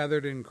are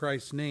gathered in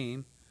Christ's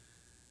name,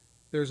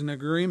 there's an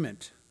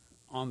agreement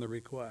on the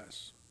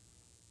request.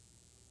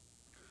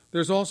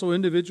 There's also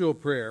individual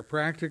prayer,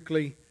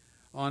 practically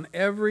on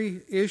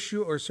every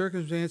issue or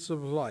circumstance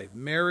of life.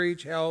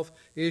 Marriage, health,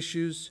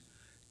 issues,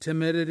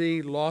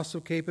 timidity, loss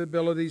of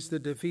capabilities, the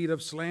defeat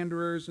of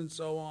slanderers, and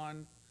so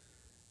on.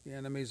 The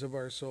enemies of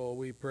our soul.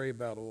 We pray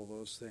about all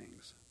those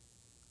things.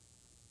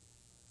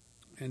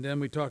 And then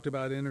we talked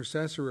about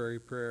intercessory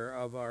prayer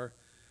of our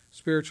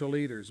spiritual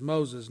leaders.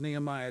 Moses,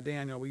 Nehemiah,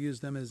 Daniel, we use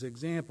them as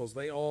examples.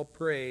 They all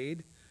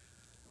prayed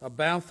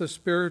about the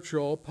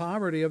spiritual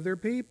poverty of their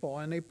people,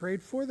 and they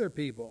prayed for their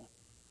people.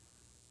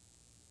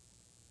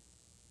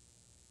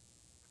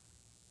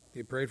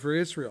 They prayed for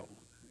Israel.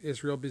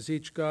 Israel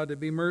beseeched God to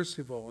be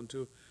merciful and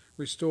to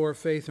restore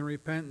faith and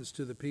repentance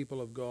to the people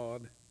of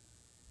God.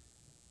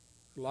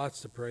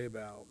 Lots to pray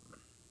about.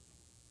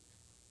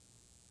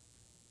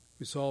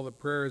 We saw that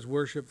prayer is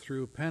worship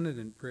through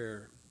penitent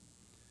prayer.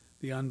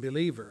 The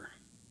unbeliever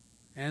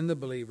and the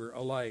believer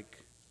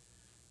alike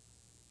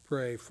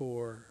pray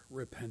for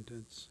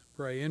repentance.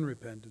 Pray in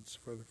repentance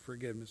for the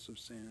forgiveness of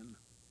sin.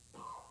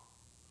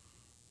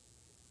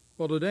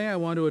 Well, today I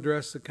want to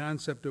address the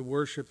concept of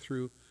worship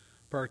through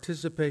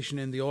participation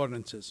in the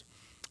ordinances.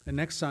 And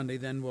next Sunday,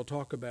 then, we'll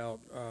talk about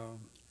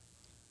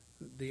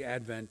the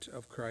advent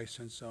of Christ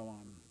and so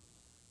on.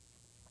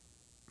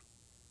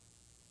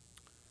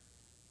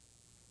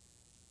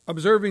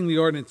 Observing the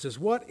ordinances.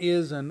 What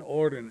is an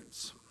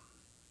ordinance?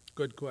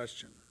 Good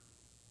question.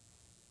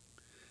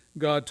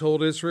 God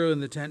told Israel in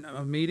the tent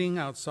of meeting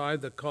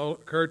outside the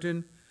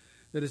curtain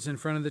that is in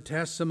front of the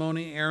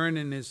testimony, Aaron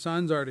and his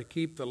sons are to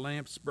keep the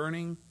lamps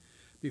burning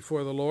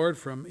before the Lord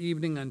from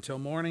evening until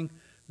morning.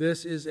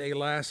 This is a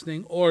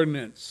lasting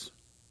ordinance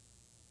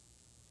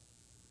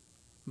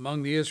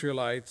among the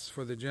Israelites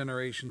for the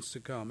generations to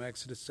come.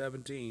 Exodus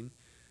 17,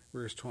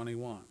 verse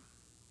 21.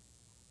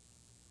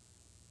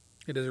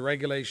 It is a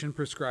regulation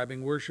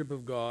prescribing worship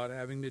of God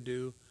having to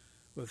do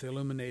with the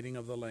illuminating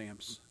of the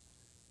lamps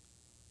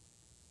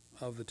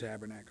of the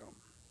tabernacle.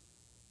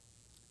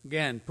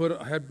 Again, put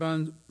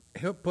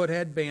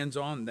headbands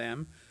on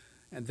them,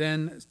 and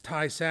then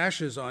tie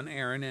sashes on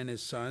Aaron and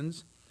his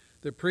sons.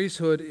 The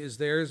priesthood is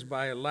theirs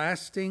by a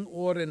lasting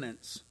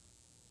ordinance.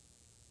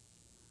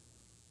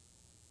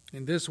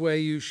 In this way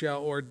you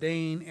shall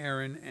ordain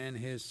Aaron and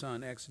his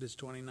son. Exodus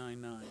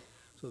 29:9.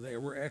 So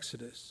there were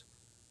Exodus.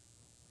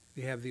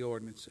 We have the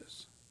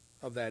ordinances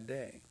of that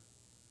day.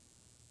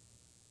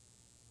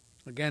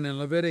 Again in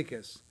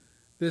Leviticus,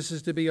 this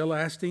is to be a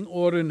lasting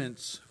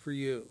ordinance for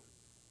you.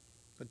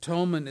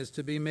 Atonement is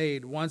to be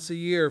made once a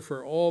year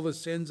for all the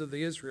sins of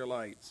the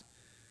Israelites.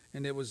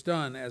 And it was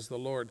done as the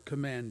Lord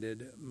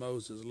commanded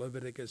Moses.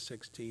 Leviticus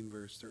 16,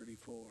 verse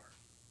 34.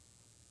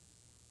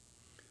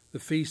 The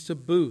Feast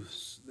of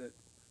Booths that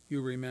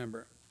you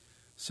remember.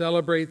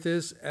 Celebrate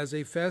this as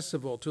a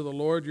festival to the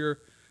Lord your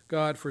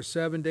God for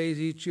 7 days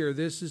each year.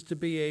 This is to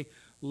be a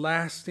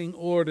lasting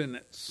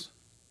ordinance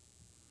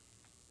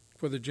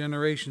for the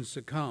generations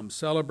to come.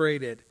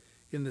 Celebrate it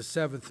in the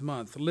 7th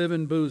month. Live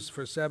in booths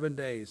for 7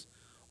 days.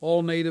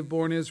 All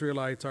native-born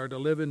Israelites are to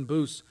live in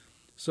booths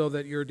so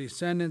that your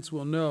descendants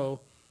will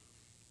know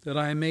that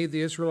I made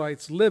the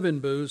Israelites live in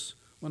booths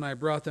when I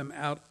brought them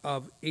out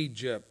of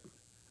Egypt.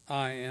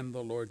 I am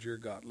the Lord your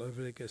God.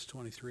 Leviticus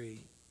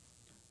 23,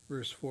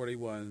 verse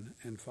 41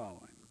 and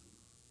following.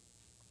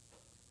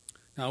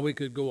 Now we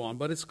could go on,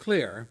 but it's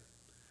clear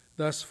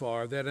thus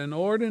far that an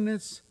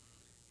ordinance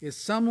is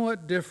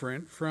somewhat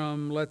different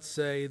from, let's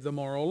say, the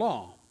moral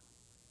law,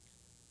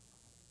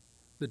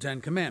 the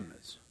Ten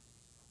Commandments.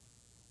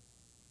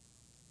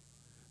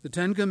 The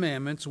Ten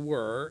Commandments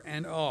were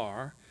and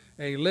are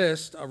a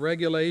list of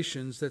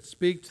regulations that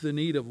speak to the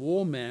need of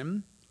all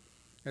men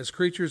as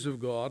creatures of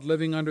God,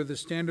 living under the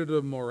standard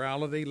of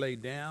morality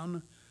laid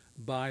down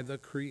by the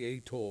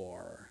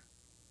Creator.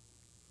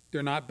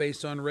 They're not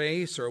based on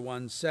race or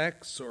one's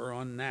sex or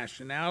on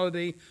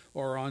nationality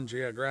or on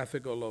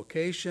geographical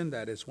location,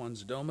 that is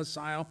one's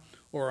domicile,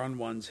 or on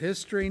one's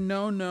history.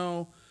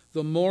 No.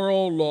 The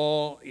moral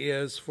law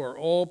is for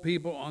all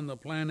people on the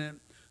planet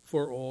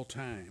for all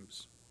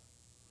times.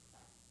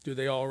 Do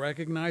they all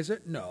recognize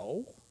it?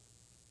 No.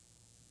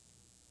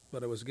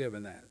 But it was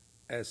given that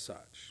as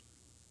such.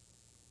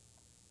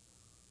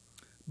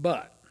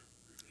 But,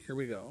 here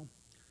we go.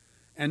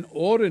 An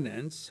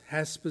ordinance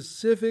has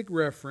specific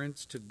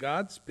reference to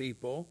God's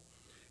people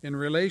in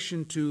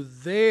relation to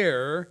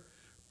their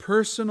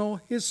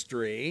personal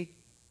history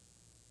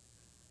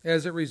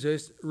as it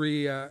relates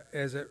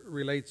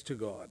to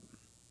God.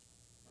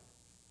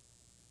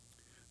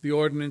 The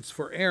ordinance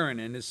for Aaron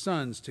and his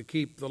sons to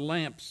keep the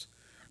lamps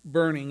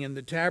burning in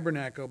the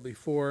tabernacle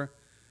before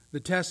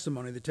the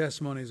testimony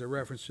is a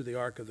reference to the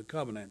Ark of the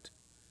Covenant,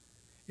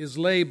 is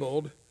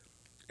labeled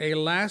a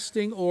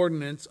lasting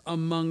ordinance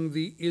among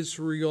the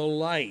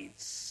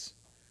Israelites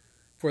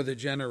for the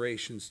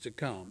generations to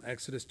come.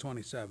 Exodus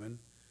 27,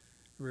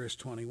 verse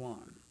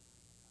 21.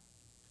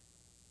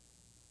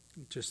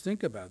 Just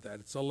think about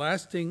that. It's a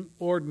lasting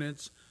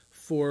ordinance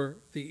for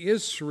the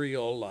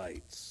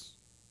Israelites.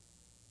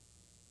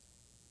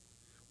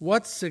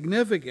 What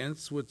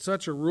significance would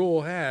such a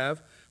rule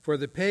have for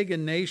the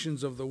pagan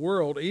nations of the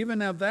world,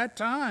 even of that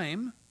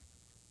time,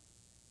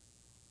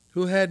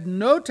 who had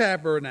no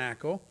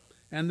tabernacle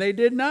and they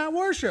did not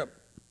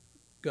worship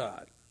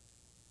God,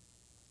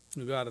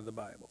 the God of the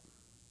Bible?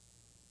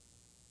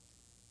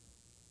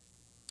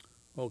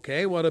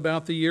 Okay, what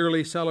about the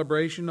yearly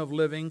celebration of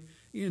living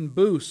in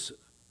booths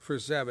for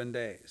 7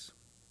 days?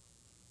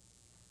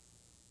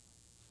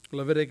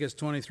 Leviticus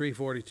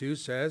 23:42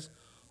 says,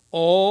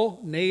 all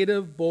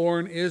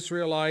native-born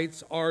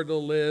Israelites are to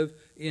live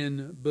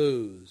in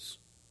booths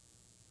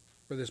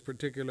for this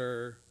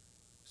particular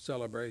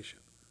celebration.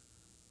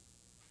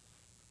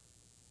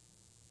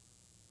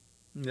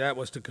 That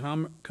was to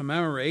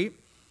commemorate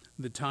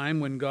the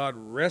time when God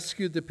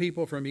rescued the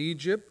people from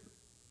Egypt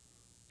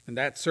and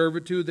that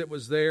servitude that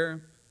was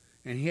there,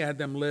 and he had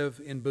them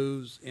live in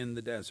booths in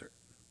the desert.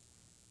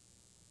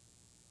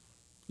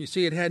 You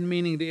see, it had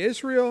meaning to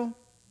Israel,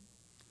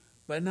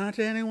 but not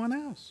to anyone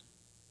else.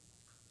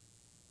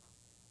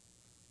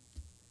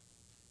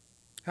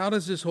 How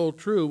does this hold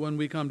true when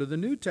we come to the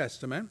New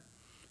Testament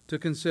to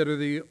consider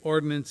the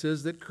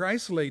ordinances that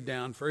Christ laid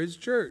down for his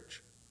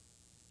church?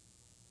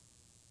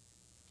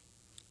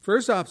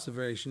 First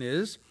observation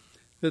is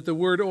that the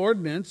word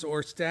ordinance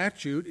or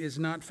statute is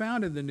not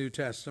found in the New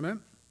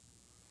Testament,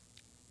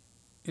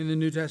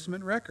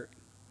 record,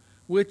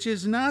 which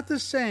is not the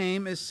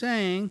same as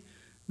saying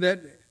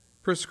that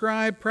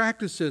prescribed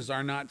practices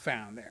are not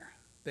found there.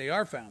 They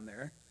are found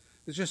there.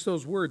 It's just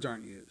those words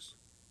aren't used.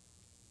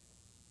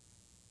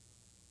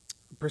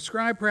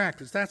 Prescribed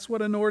practice, that's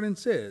what an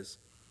ordinance is.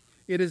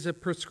 It is a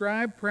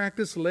prescribed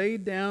practice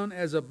laid down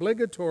as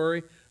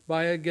obligatory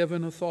by a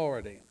given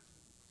authority.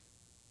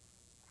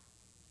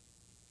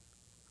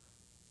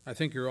 I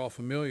think you're all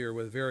familiar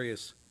with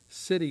various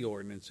city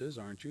ordinances,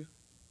 aren't you?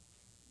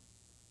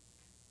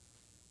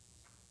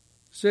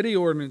 City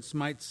ordinance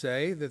might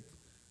say that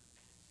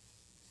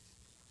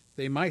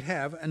they might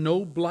have a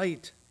no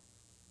blight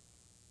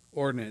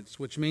ordinance,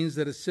 which means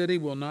that a city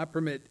will not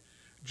permit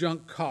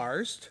junk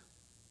cars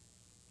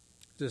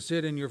to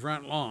sit in your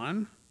front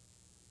lawn,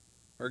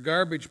 or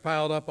garbage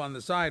piled up on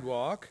the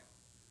sidewalk,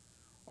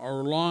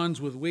 or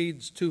lawns with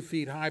weeds 2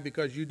 feet high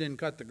because you didn't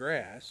cut the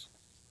grass.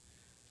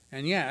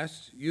 And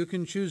yes, you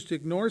can choose to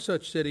ignore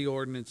such city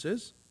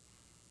ordinances,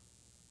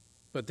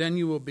 but then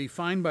you will be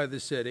fined by the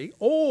city,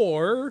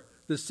 or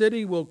the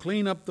city will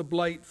clean up the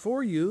blight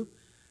for you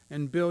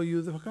and bill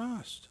you the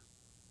cost.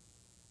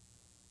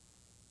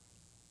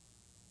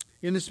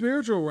 In the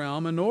spiritual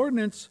realm, an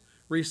ordinance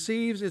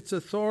receives its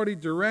authority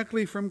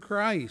directly from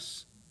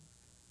Christ,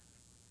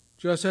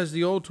 just as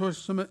the Old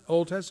Testament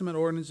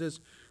ordinances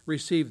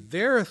received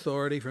their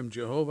authority from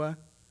Jehovah,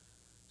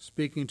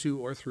 speaking to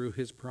or through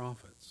his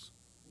prophets.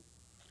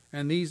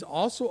 And these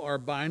also are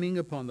binding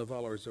upon the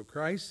followers of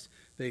Christ.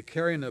 They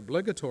carry an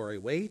obligatory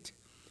weight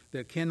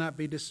that cannot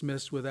be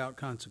dismissed without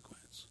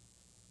consequence.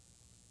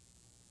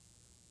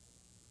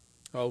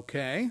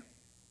 Okay.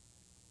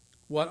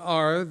 What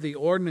are the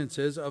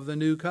ordinances of the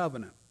new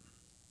covenant?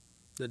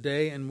 The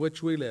day in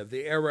which we live,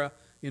 the era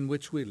in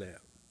which we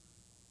live.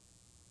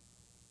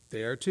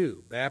 There are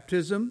two: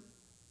 baptism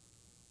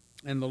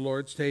and the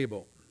Lord's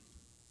table.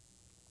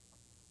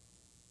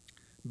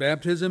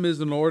 Baptism is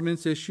an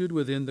ordinance issued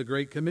within the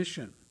Great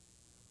Commission.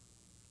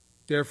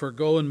 Therefore,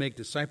 go and make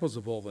disciples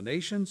of all the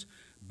nations,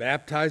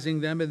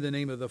 baptizing them in the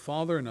name of the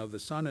Father and of the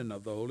Son and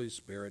of the Holy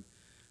Spirit.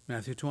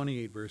 Matthew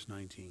 28, verse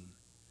 19,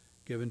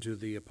 given to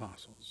the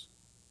apostles.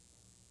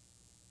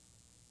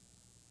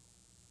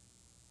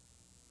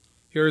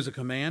 Here is a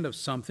command of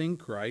something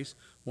Christ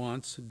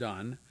wants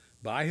done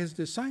by his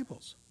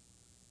disciples.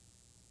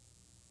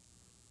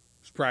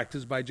 It was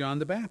practiced by John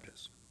the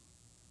Baptist.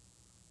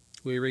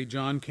 We read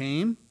John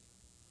came,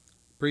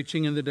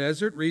 preaching in the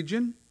desert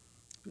region,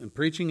 and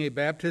preaching a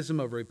baptism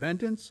of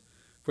repentance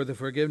for the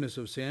forgiveness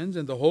of sins,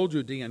 and the whole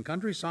Judean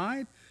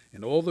countryside,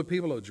 and all the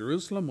people of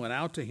Jerusalem went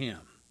out to him.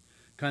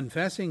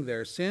 Confessing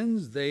their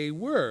sins, they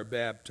were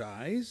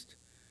baptized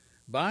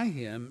by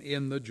him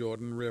in the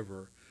Jordan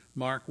River.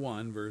 Mark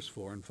 1, verse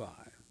 4 and 5.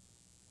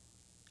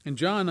 And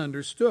John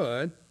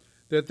understood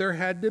that there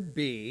had to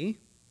be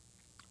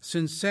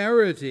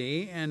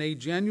sincerity and a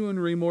genuine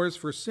remorse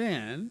for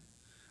sin.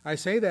 I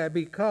say that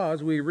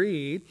because we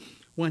read,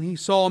 when he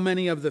saw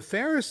many of the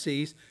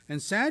Pharisees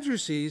and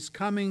Sadducees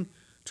coming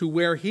to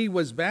where he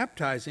was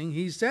baptizing,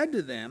 he said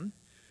to them,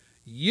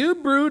 "You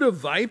brood of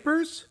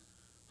vipers,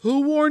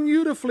 who warned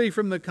you to flee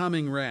from the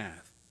coming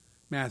wrath?"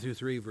 Matthew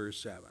 3, verse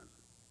 7.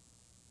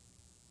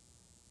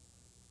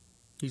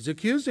 He's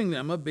accusing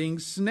them of being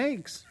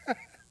snakes.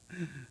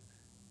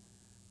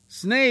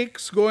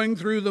 Snakes going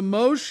through the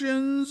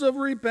motions of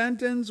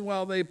repentance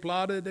while they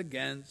plotted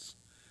against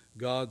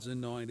God's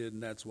anointed,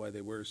 and that's why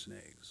they were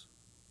snakes.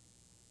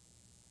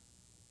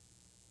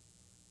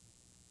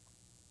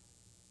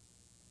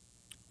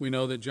 We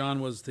know that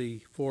John was the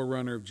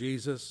forerunner of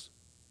Jesus,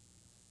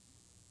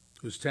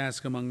 whose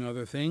task, among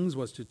other things,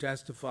 was to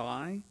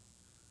testify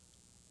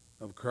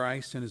of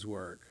Christ and his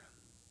work.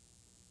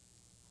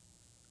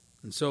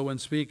 And so when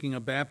speaking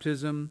of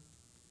baptism,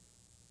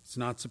 it's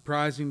not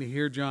surprising to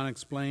hear John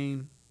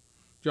explain.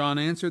 John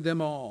answered them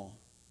all,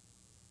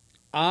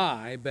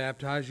 "I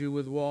baptize you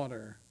with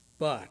water,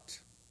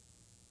 but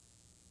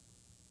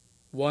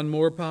one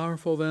more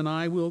powerful than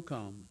I will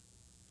come,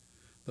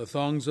 the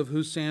thongs of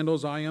whose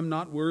sandals I am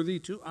not worthy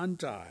to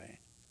untie.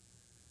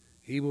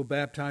 He will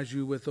baptize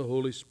you with the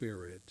Holy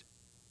Spirit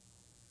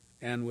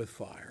and with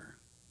fire."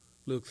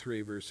 Luke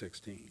 3, verse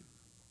 16.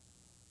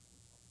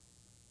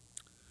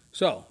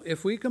 So,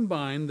 if we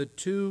combine the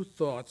two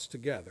thoughts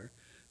together,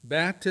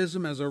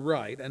 baptism as a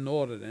rite, an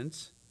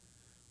ordinance,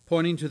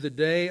 pointing to the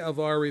day of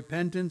our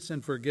repentance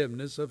and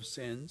forgiveness of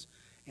sins,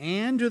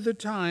 and to the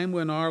time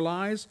when our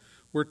lives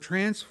were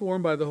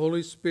transformed by the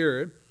Holy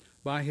Spirit,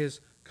 by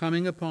his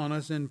coming upon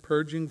us in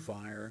purging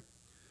fire,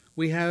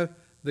 we have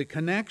the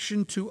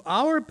connection to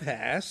our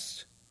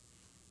past,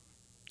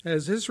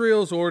 as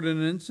Israel's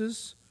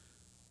ordinances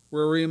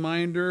were a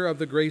reminder of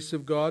the grace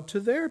of God to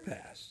their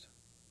past.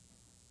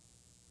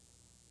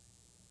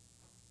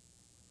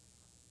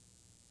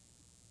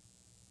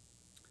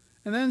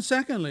 And then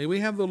secondly, we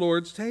have the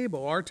Lord's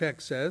table. Our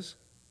text says,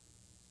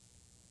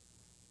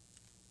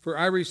 "For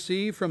I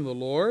received from the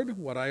Lord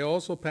what I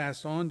also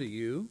passed on to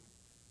you.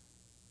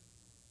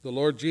 The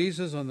Lord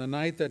Jesus, on the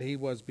night that he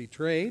was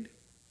betrayed,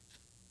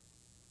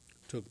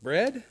 took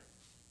bread,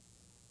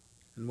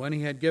 and when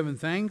he had given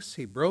thanks,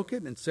 he broke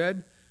it and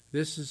said,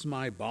 "This is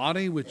my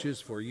body, which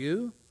is for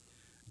you.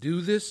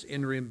 Do this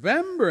in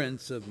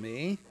remembrance of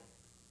me."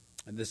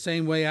 In the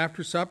same way,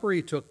 after supper,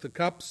 he took the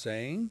cup,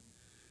 saying,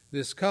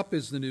 "This cup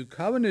is the new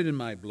covenant in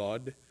my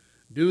blood.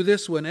 Do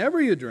this whenever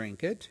you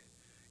drink it,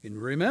 in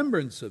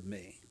remembrance of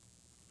me.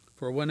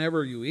 For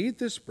whenever you eat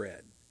this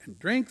bread and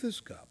drink this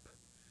cup,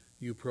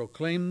 you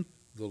proclaim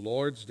the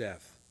Lord's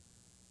death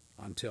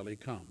until he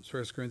comes."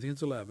 1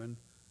 Corinthians 11,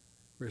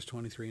 verse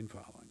 23 and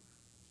following.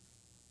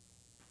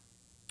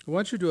 I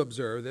want you to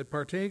observe that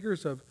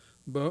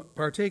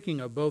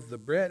partaking of both the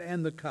bread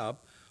and the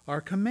cup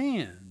are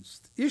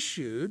commands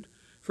issued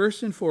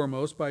first and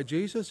foremost by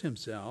Jesus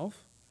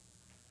himself,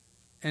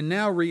 and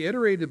now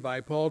reiterated by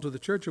Paul to the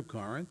church of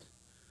Corinth,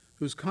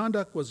 whose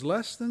conduct was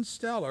less than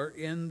stellar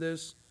in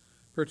this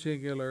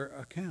particular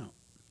account.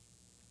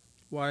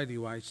 Why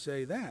do I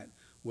say that?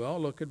 Well,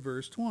 look at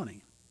verse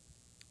 20.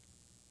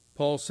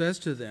 Paul says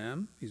to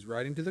them, he's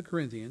writing to the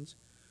Corinthians,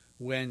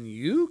 "When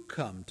you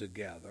come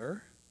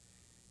together,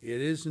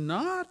 it is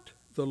not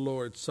the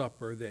Lord's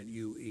Supper that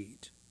you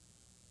eat."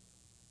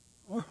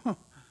 Oh,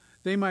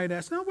 they might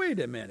ask, "Now wait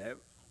a minute.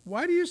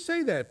 Why do you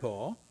say that,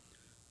 Paul?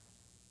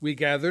 We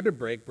gather to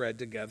break bread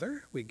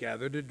together. We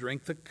gather to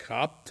drink the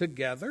cup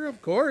together.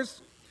 Of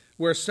course,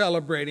 we're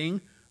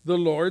celebrating the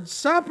Lord's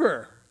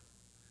Supper.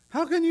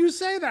 How can you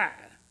say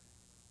that?"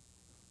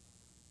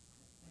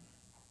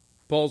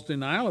 Paul's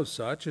denial of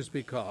such is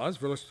because,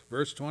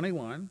 verse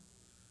 21,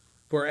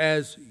 "For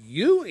as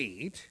you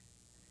eat,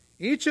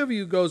 each of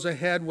you goes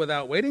ahead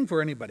without waiting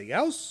for anybody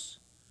else.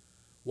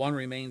 One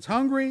remains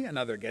hungry,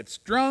 another gets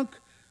drunk.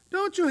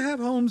 Don't you have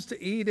homes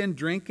to eat and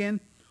drink in?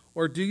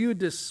 Or do you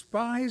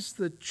despise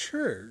the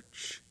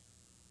church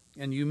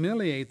and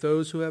humiliate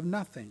those who have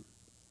nothing?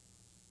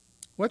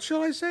 What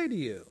shall I say to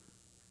you?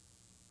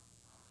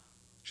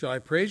 Shall I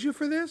praise you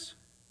for this?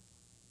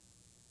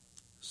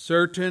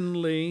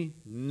 Certainly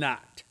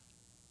not."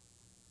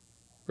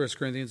 1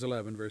 Corinthians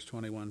 11, verse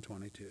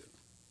 21-22.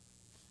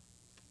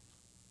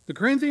 The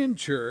Corinthian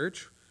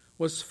church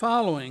was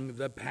following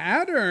the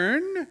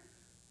pattern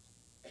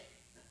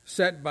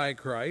set by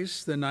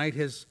Christ the night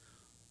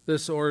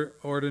this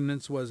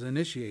ordinance was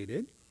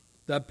initiated.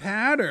 The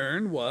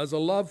pattern was a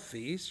love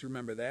feast,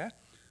 remember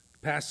that,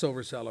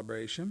 Passover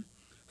celebration,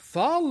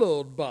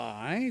 followed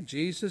by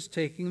Jesus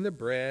taking the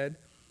bread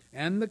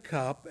and the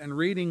cup and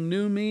reading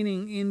new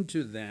meaning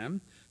into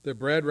them, the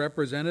bread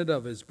representative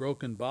of his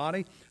broken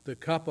body, the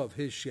cup of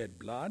his shed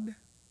blood,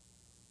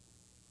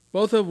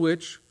 both of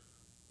which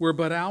were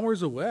but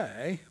hours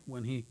away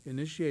when he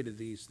initiated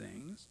these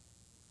things.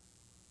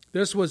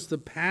 This was the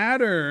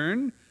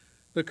pattern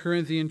the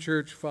Corinthian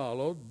church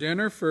followed: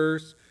 dinner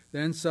first,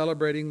 then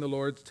celebrating the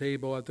Lord's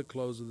table at the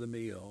close of the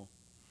meal.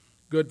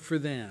 Good for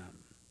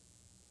them.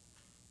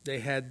 They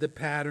had the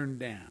pattern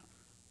down.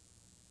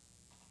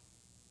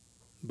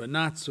 But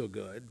not so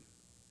good.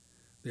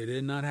 They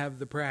did not have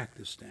the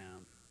practice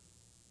down.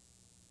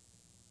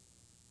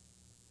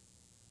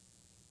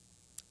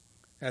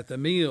 At the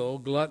meal,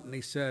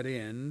 gluttony set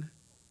in,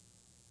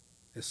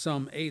 as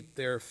some ate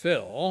their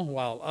fill,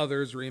 while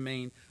others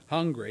remained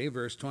hungry,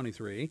 verse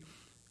 23.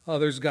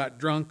 Others got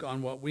drunk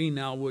on what we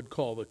now would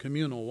call the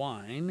communal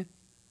wine.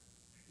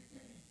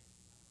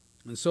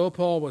 And so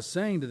Paul was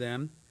saying to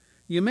them,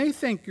 you may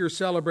think you're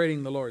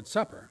celebrating the Lord's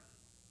Supper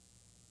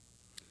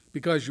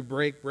because you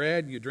break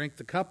bread, you drink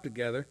the cup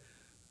together,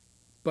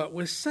 but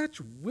with such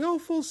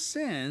willful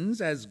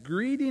sins as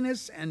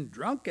greediness and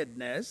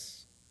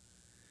drunkenness,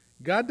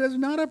 God does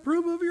not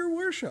approve of your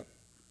worship.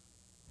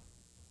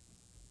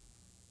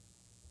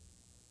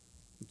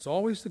 It's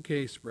always the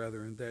case,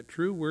 brethren, that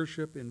true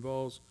worship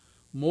involves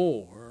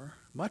more,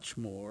 much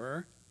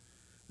more,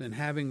 than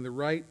having the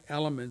right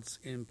elements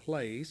in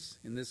place,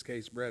 in this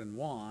case bread and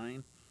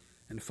wine,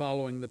 and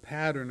following the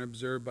pattern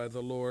observed by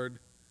the Lord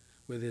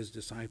with his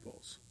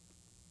disciples.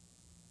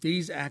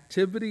 These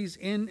activities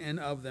in and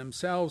of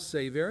themselves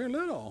say very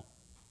little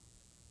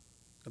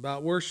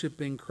about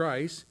worshiping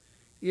Christ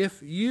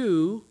if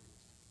you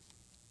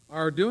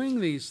are doing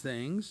these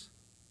things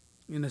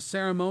in a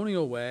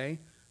ceremonial way,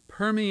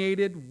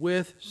 permeated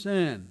with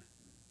sin.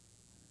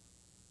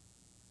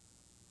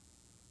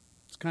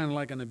 It's kind of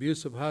like an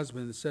abusive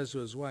husband that says to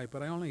his wife,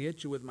 but I only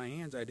hit you with my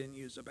hands, I didn't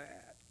use a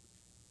bat.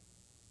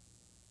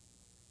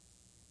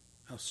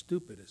 How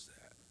stupid is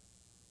that?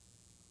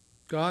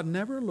 God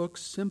never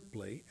looks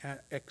simply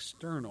at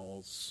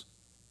externals.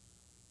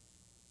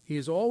 He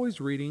is always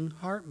reading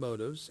heart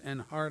motives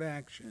and heart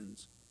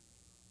actions.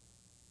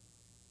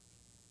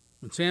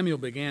 When Samuel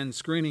began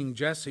screening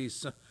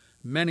Jesse's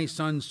many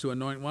sons to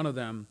anoint one of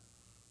them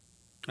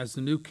as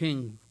the new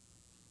king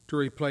to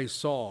replace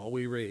Saul,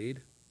 we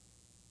read,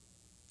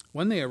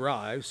 when they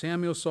arrived,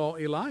 Samuel saw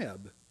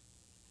Eliab,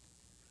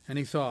 and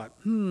he thought,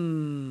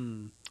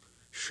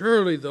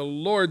 surely the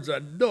Lord's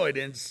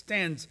anointed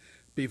stands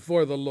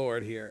before the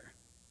Lord here.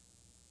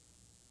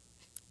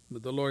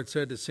 But the Lord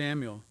said to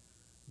Samuel,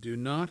 do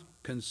not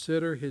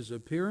consider his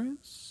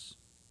appearance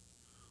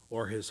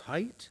or his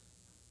height,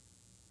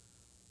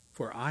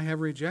 for I have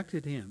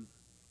rejected him.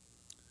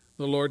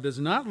 The Lord does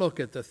not look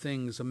at the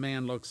things a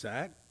man looks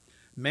at.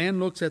 Man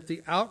looks at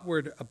the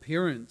outward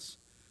appearance,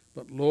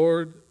 but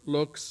Lord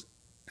looks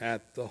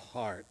at the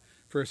heart.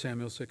 1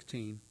 Samuel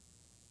 16,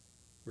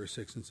 verse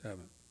 6 and 7.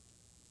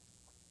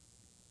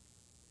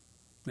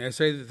 May I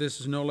say that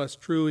this is no less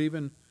true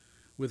even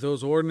with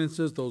those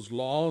ordinances, those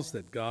laws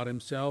that God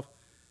himself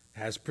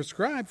has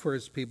prescribed for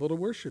his people to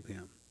worship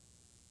him.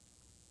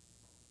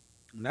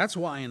 And that's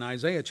why in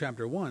Isaiah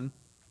chapter 1,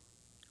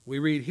 we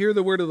read, "Hear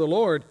the word of the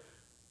Lord,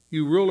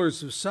 you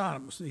rulers of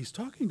Sodom." He's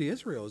talking to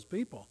Israel, his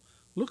people.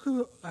 Look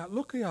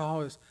at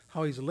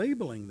how he's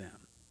labeling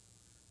them.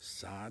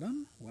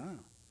 Sodom? Wow.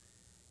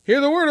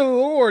 "Hear the word of the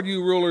Lord,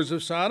 you rulers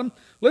of Sodom.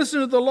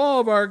 Listen to the law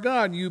of our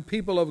God, you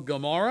people of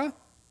Gomorrah.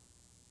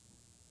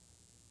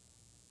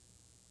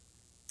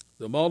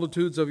 The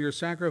multitudes of your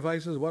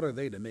sacrifices, what are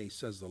they to me,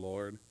 says the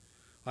Lord?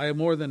 I have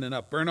more than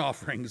enough burnt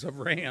offerings of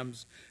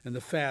rams and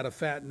the fat of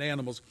fattened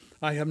animals.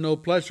 I have no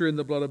pleasure in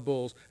the blood of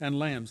bulls and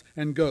lambs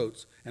and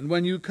goats. And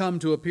when you come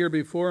to appear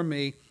before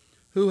me,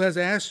 who has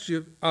asked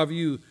of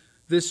you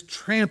this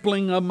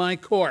trampling of my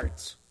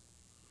courts?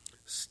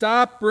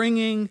 Stop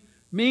bringing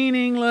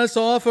meaningless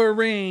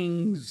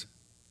offerings.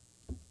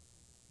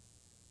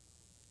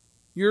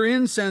 Your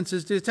incense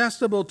is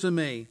detestable to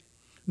me.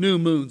 New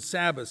moons,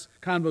 Sabbaths,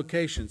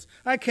 convocations.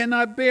 I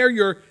cannot bear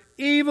your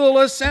evil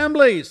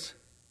assemblies.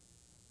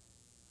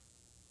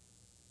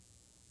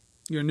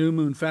 Your new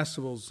moon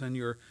festivals and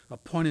your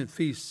appointed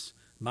feasts,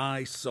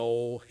 my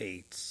soul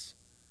hates.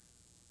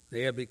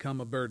 They have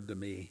become a burden to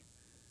me.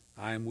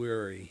 I am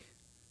weary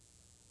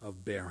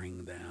of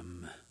bearing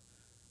them.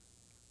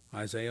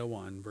 Isaiah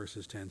 1,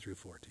 verses 10 through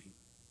 14.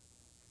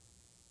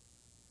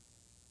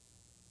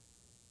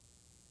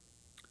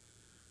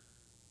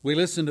 We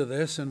listen to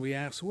this and we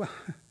ask, well,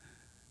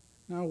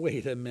 now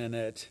wait a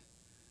minute.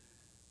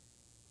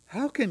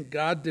 How can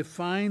God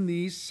define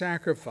these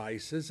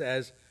sacrifices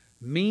as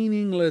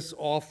meaningless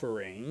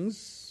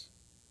offerings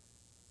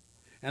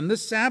and the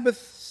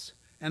Sabbaths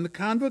and the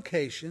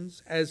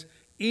convocations as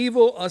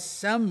evil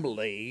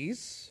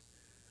assemblies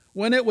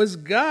when it was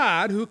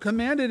God who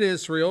commanded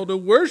Israel to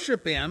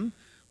worship him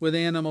with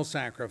animal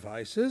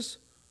sacrifices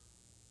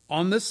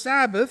on the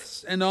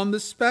Sabbaths and on the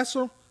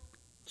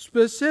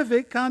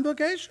specific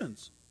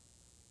convocations?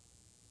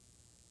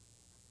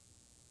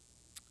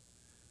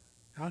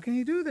 How can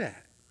he do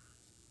that?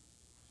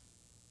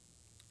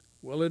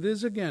 Well, it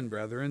is again,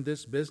 brethren,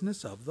 this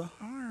business of the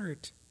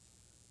heart.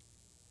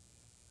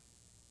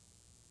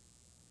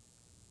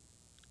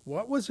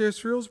 What was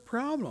Israel's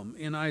problem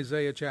in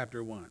Isaiah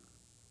chapter 1?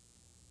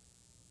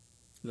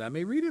 Let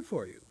me read it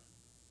for you.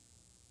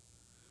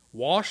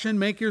 Wash and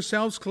make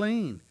yourselves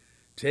clean.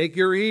 Take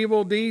your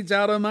evil deeds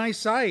out of my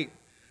sight.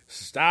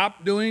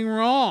 Stop doing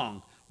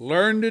wrong.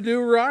 Learn to do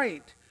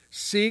right.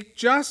 Seek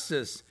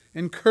justice.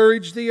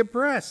 Encourage the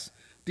oppressed.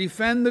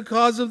 Defend the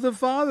cause of the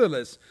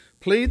fatherless.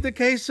 Plead the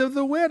case of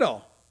the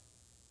widow.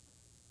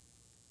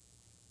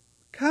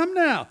 Come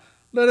now,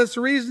 let us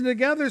reason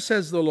together,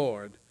 says the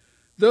Lord.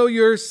 Though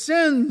your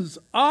sins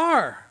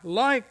are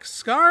like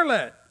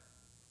scarlet,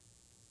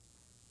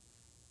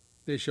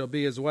 they shall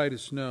be as white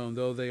as snow, and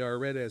though they are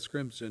red as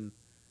crimson,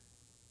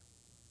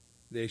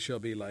 they shall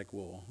be like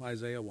wool.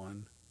 Isaiah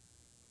 1,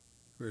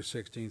 verse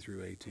 16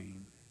 through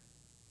 18.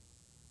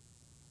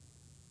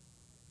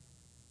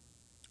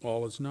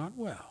 All is not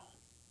well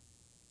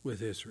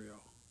with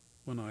Israel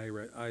when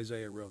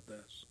Isaiah wrote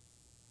this.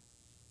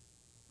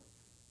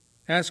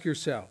 Ask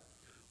yourself,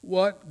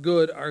 what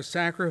good are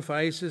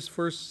sacrifices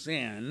for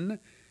sin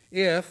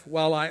if,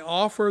 while I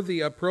offer the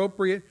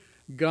appropriate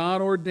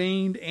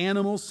God-ordained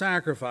animal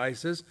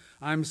sacrifices,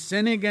 I'm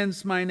sinning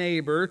against my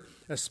neighbor,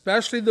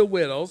 especially the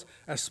widows,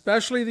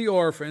 especially the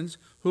orphans,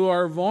 who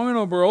are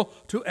vulnerable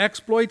to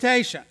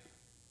exploitation?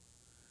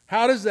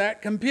 How does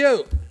that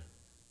compute?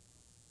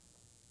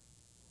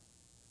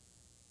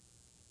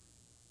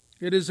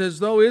 It is as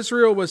though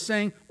Israel was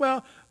saying,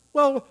 well,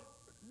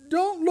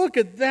 don't look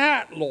at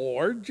that,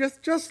 Lord.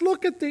 Just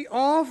look at the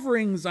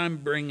offerings I'm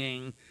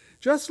bringing.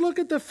 Just look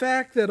at the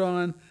fact that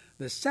on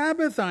the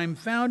Sabbath I'm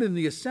found in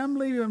the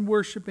assembly and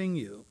worshiping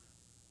you.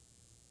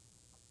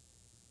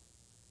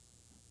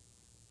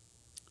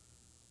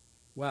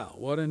 Wow,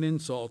 what an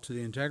insult to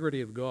the integrity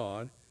of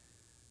God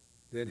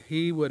that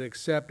he would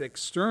accept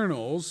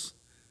externals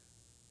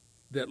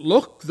that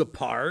look the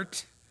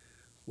part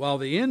while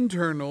the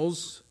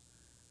internals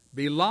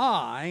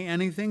belie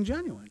anything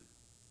genuine.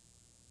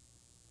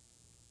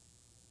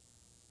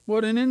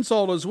 What an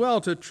insult as well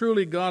to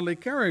truly godly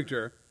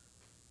character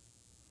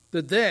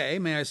that they,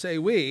 may I say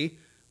we,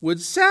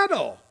 would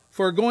settle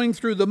for going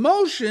through the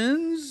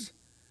motions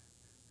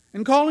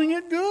and calling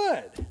it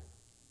good.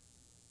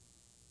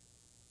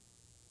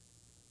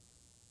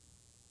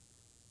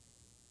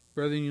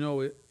 Brethren, you know,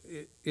 it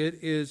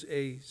is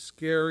a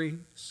scary,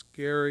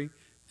 scary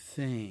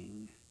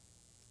thing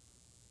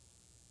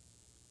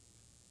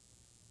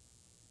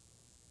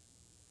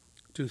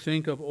to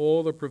think of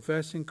all the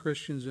professing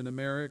Christians in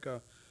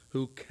America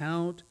who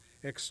count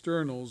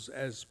externals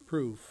as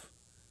proof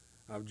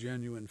of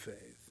genuine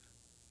faith.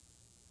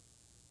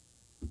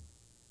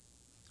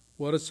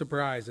 What a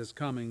surprise is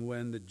coming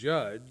when the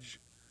judge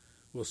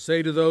will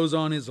say to those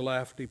on his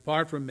left,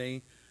 "Depart from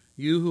me,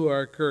 you who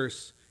are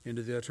cursed,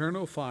 into the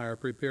eternal fire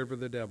prepared for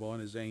the devil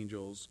and his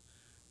angels."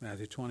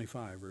 Matthew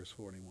 25, verse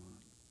 41.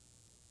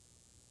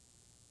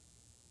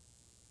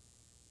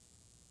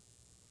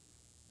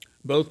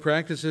 Both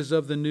practices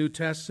of the New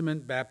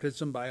Testament,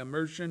 baptism by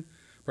immersion,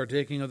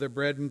 partaking of the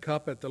bread and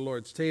cup at the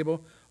Lord's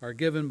table, are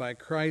given by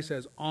Christ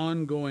as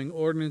ongoing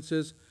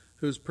ordinances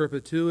whose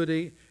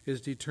perpetuity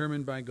is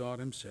determined by God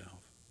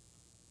himself,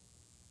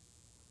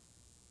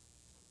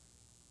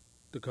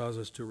 to cause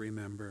us to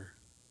remember.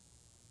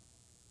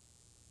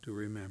 To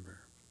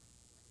remember.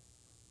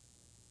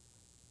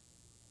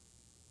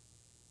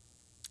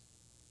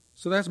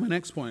 So that's my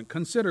next point.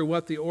 Consider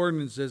what the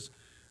ordinances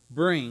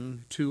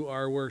bring to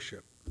our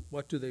worship.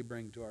 What do they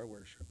bring to our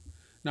worship?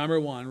 Number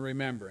one,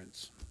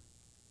 remembrance.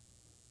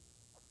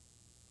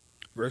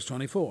 Verse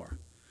 24.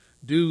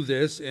 Do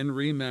this in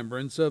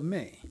remembrance of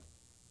me,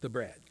 the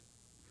bread.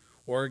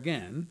 Or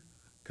again,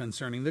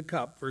 concerning the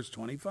cup, verse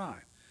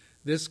 25.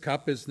 This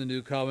cup is the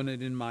new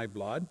covenant in my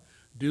blood.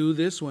 Do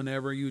this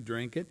whenever you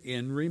drink it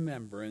in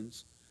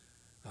remembrance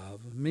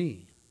of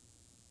me.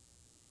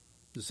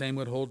 The same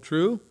would hold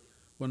true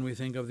when we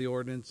think of the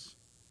ordinances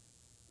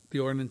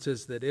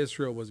that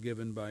Israel was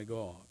given by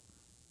God.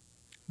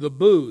 The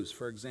booths,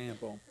 for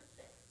example,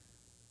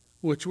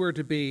 which were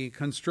to be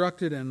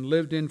constructed and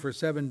lived in for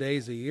 7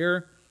 days a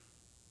year,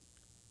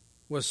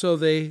 was so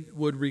they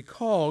would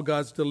recall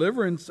God's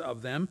deliverance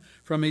of them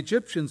from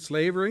Egyptian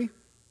slavery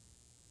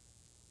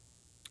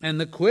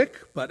and the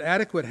quick but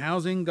adequate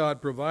housing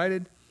God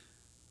provided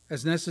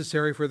as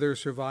necessary for their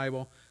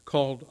survival,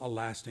 called a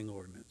lasting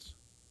ordinance.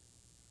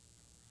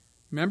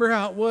 Remember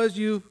how it was,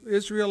 you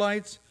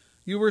Israelites?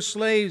 You were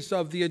slaves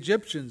of the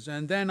Egyptians,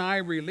 and then I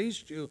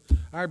released you.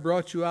 I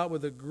brought you out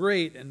with a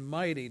great and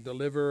mighty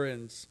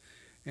deliverance.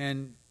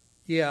 And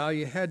yeah,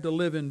 you had to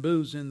live in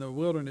booths in the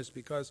wilderness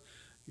because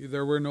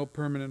there were no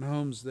permanent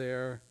homes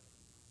there.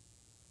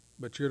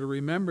 But you're to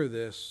remember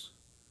this,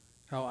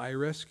 how I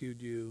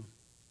rescued you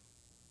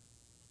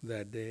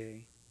that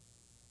day.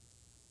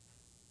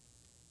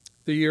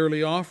 The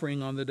yearly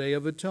offering on the Day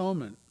of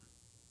Atonement.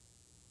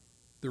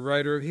 The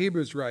writer of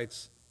Hebrews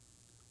writes,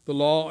 the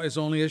law is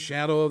only a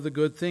shadow of the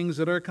good things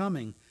that are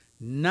coming,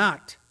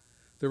 not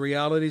the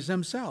realities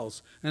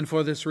themselves. And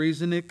for this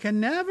reason it can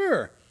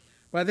never,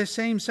 by the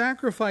same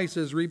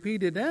sacrifices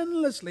repeated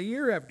endlessly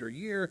year after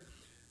year,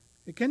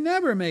 it can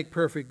never make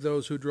perfect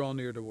those who draw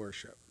near to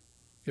worship.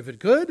 If it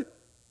could,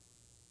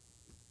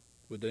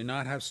 would they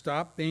not have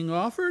stopped being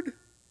offered?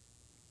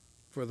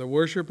 For the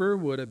worshiper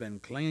would have been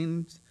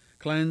cleansed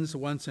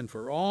once and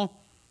for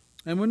all,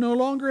 and would no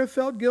longer have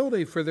felt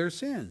guilty for their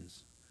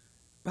sins.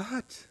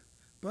 But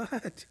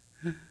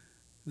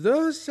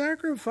those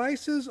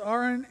sacrifices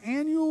are an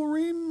annual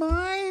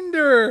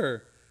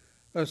reminder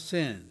of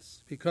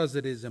sins, because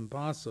it is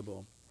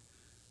impossible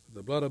for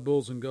the blood of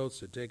bulls and goats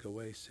to take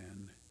away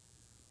sin.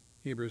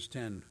 Hebrews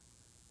 10,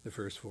 the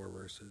first 4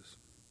 verses.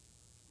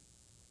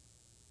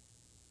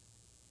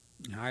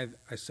 I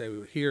say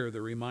here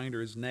the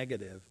reminder is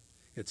negative.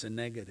 It's a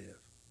negative.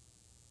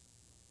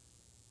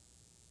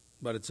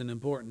 But it's an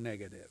important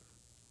negative.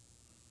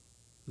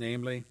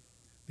 Namely,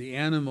 the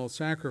animal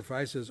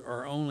sacrifices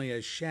are only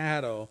a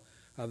shadow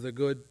of the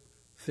good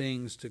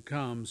things to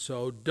come,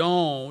 so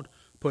don't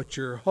put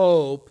your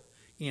hope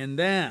in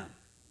them.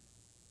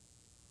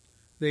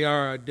 They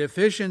are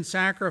deficient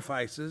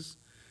sacrifices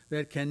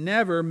that can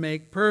never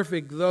make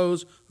perfect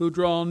those who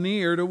draw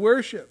near to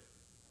worship.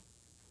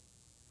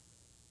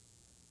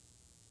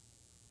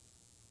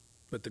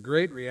 But the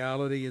great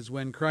reality is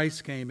when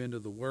Christ came into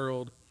the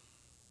world,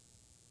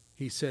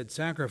 he said,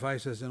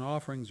 sacrifices and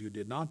offerings you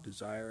did not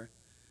desire,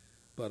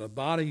 but a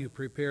body you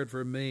prepared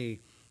for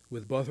me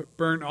with both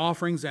burnt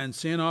offerings and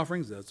sin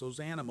offerings. That's those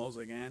animals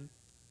again.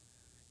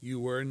 You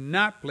were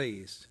not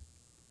pleased.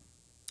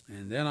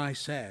 And then I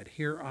said,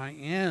 here I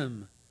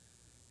am.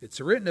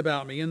 It's written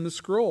about me in the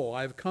scroll.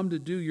 I've come to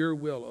do your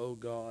will, O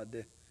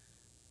God.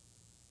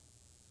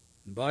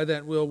 And by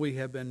that will we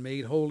have been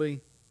made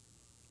holy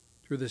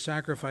through the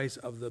sacrifice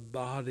of the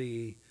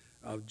body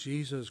of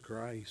Jesus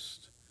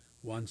Christ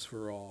once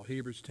for all.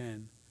 Hebrews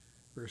 10,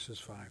 verses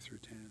 5 through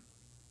 10.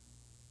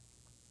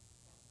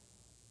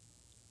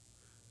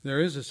 There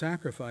is a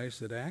sacrifice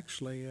that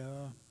actually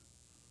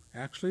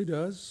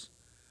does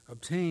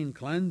obtain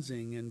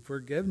cleansing and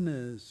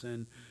forgiveness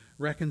and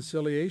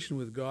reconciliation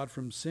with God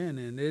from sin.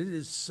 And it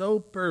is so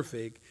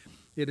perfect,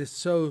 it is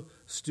so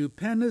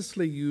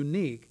stupendously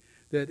unique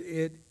that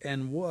it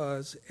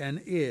was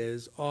and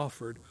is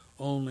offered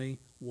only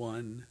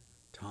one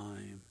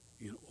time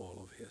in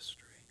all of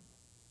history.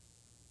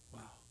 Wow.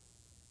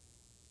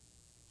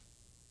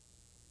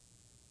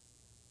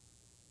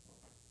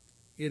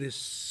 It is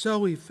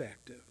so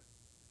effective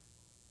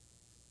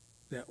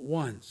that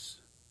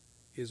once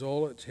is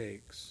all it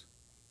takes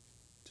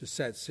to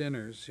set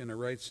sinners in a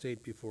right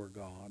state before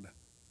God.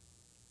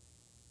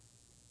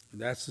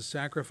 And that's the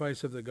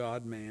sacrifice of the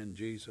God-man,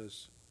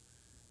 Jesus,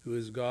 who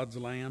is God's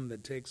Lamb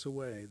that takes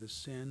away the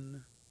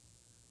sin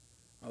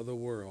of the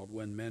world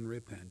when men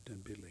repent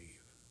and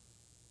believe.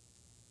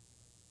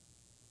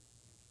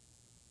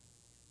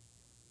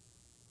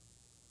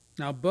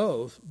 Now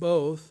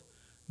both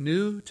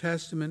New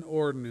Testament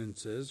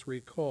ordinances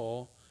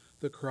recall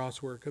the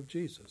cross work of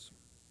Jesus.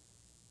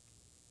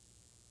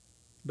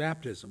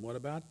 Baptism, what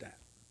about that?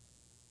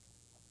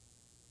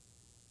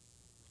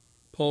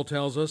 Paul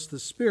tells us the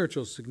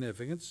spiritual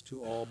significance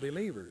to all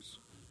believers.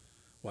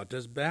 What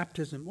does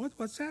baptism,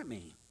 what's that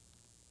mean?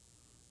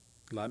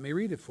 Let me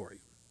read it for you.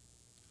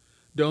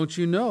 Don't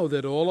you know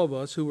that all of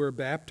us who were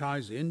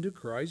baptized into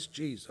Christ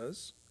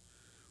Jesus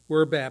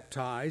were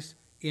baptized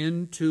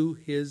into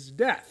his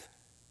death?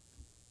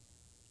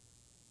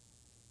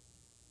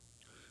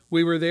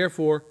 We were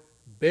therefore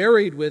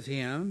buried with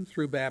him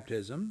through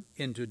baptism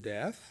into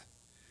death,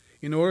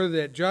 in order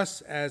that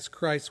just as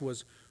Christ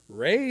was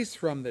raised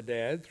from the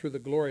dead through the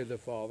glory of the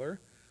Father,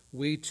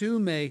 we too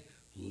may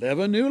live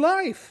a new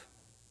life.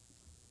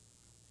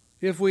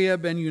 If we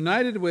have been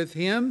united with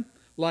him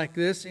like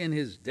this in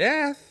his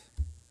death,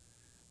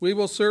 we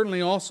will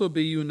certainly also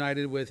be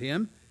united with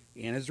him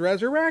in his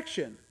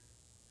resurrection.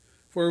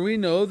 For we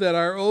know that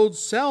our old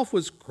self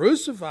was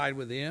crucified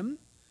with him,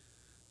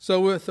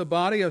 so with the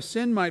body of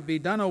sin might be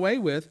done away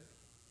with,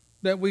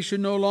 that we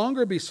should no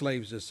longer be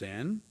slaves to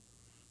sin,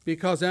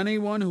 because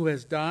anyone who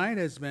has died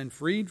has been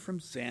freed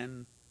from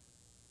sin.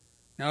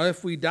 Now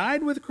if we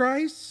died with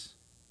Christ,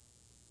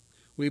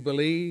 we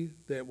believe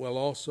that we'll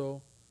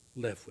also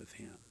live with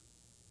him.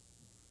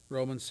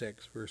 Romans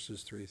 6,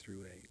 verses 3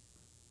 through 8.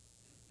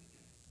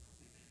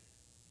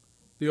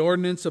 The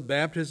ordinance of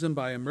baptism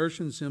by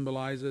immersion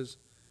symbolizes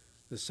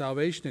the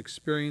salvation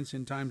experience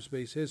in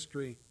time-space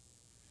history.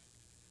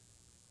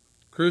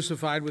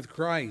 Crucified with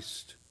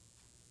Christ,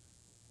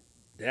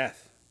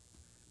 death.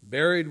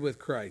 Buried with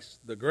Christ,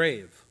 the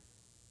grave.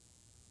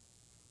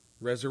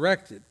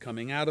 Resurrected,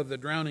 coming out of the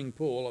drowning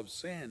pool of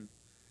sin,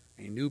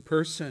 a new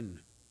person,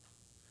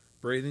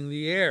 breathing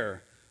the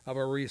air of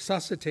a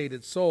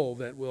resuscitated soul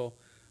that will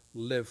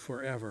live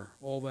forever.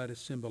 All that is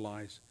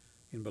symbolized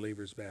in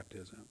believers'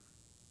 baptism.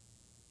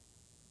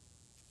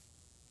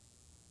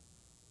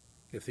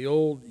 If the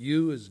old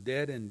you is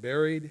dead and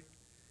buried,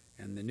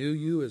 and the new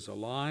you is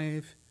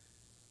alive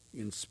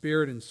in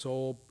spirit and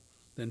soul,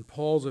 then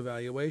Paul's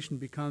evaluation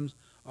becomes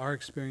our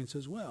experience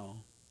as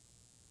well.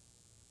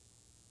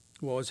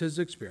 What was his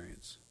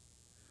experience?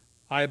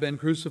 I have been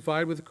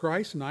crucified with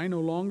Christ, and I no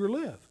longer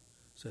live,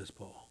 says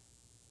Paul.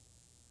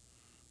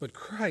 But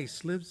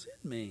Christ lives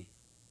in me.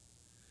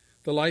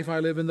 The life I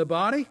live in the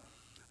body,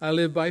 I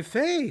live by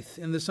faith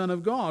in the Son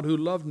of God who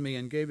loved me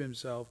and gave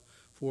himself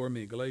for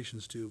me.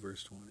 Galatians 2,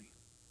 verse 20.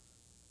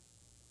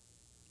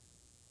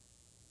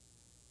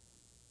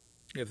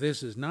 If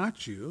this is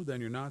not you,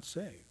 then you're not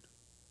saved.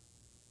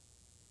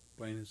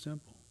 Plain and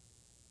simple.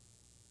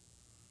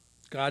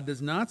 God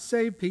does not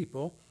save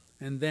people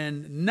and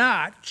then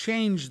not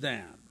change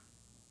them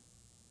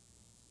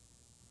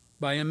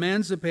by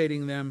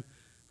emancipating them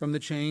from the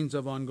chains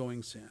of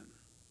ongoing sin.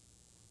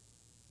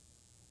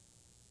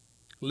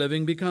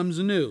 Living becomes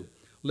new.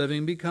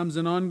 Living becomes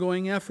an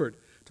ongoing effort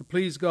to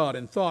please God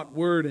in thought,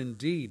 word, and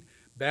deed.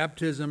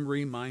 Baptism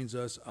reminds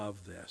us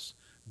of this.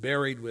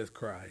 Buried with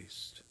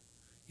Christ.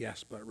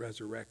 Yes, but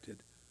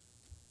resurrected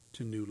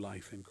to new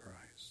life in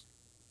Christ.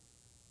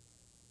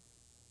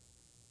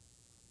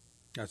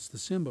 That's the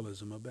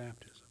symbolism of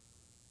baptism.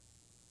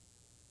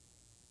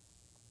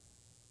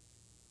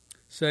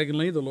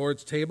 Secondly, the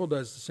Lord's table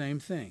does the same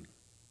thing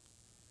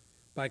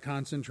by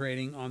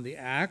concentrating on the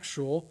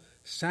actual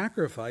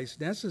sacrifice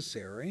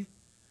necessary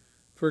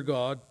for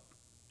God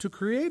to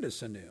create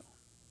us anew.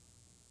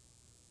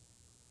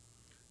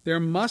 There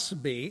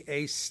must be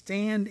a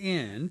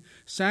stand-in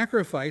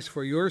sacrifice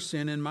for your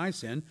sin and my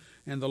sin,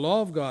 and the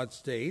law of God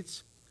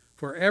states,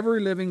 "For every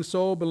living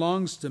soul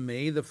belongs to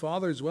me, the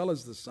Father as well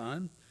as the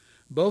Son.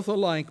 Both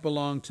alike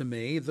belong to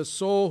me. The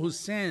soul who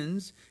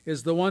sins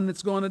is the one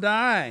that's going to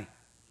die."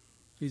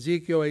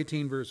 Ezekiel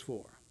 18, verse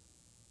 4.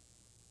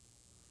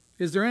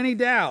 Is there any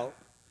doubt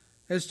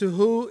as to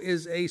who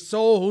is a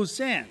soul who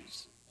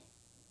sins?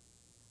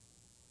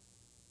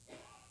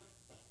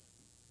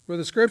 For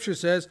the Scripture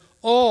says,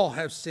 all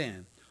have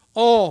sinned.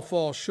 All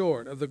fall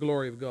short of the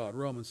glory of God.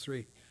 Romans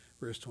 3,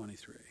 verse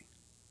 23.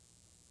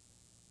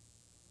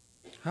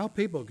 How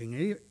people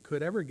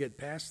could ever get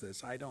past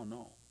this, I don't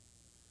know.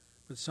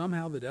 But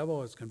somehow the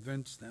devil has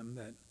convinced them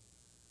that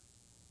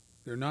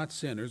they're not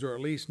sinners, or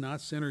at least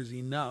not sinners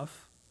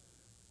enough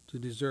to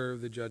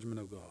deserve the judgment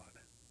of God.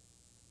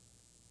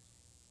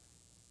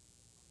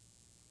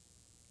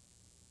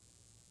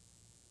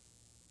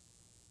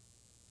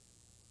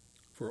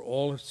 For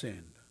all have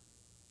sinned,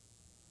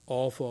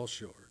 all fall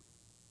short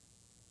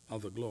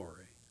of the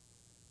glory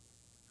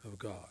of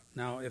God.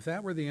 Now, if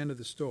that were the end of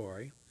the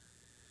story,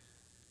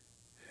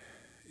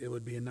 it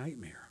would be a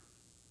nightmare.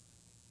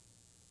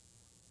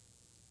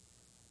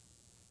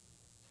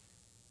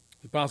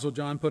 The Apostle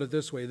John put it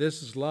this way,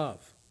 this is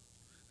love.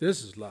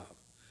 This is love.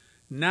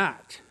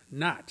 Not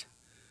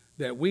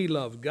that we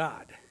love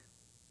God,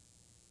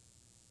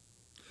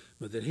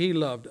 but that he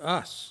loved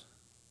us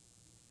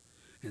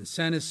and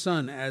sent his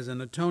Son as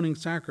an atoning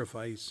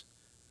sacrifice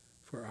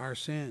for our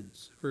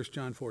sins. 1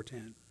 John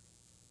 4:10.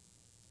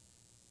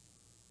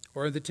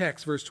 Or in the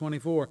text, verse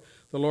 24,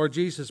 the Lord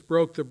Jesus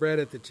broke the bread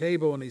at the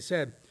table and he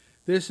said,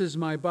 "This is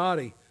my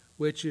body,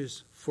 which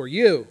is for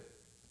you."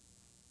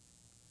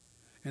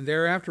 And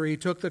thereafter he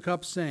took the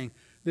cup, saying,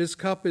 "This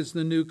cup is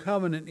the new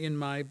covenant in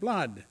my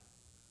blood."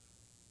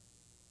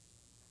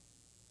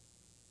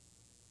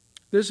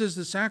 This is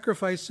the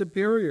sacrifice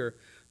superior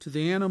to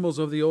the animals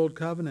of the old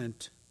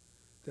covenant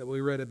that we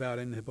read about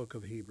in the book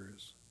of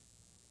Hebrews.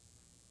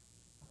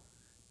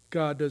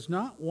 God does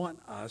not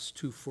want us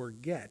to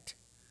forget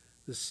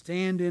the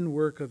stand-in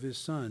work of his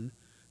Son,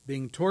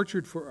 being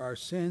tortured for our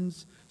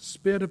sins,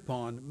 spit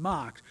upon,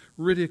 mocked,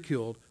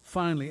 ridiculed,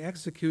 finally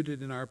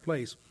executed in our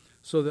place,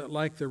 so that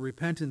like the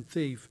repentant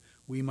thief,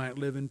 we might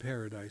live in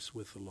paradise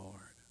with the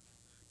Lord.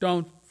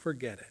 Don't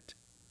forget it.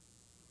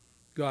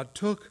 God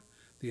took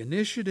the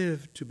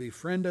initiative to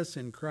befriend us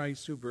in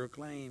Christ, who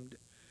proclaimed,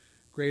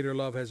 "Greater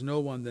love has no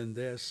one than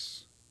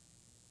this,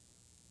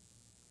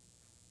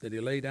 that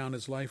he laid down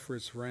his life for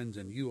his friends,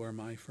 and you are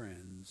my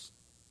friends.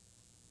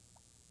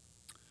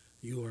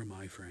 You are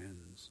my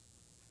friends,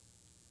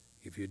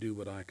 if you do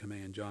what I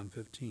command." John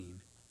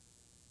 15,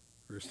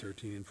 verse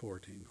 13 and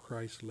 14.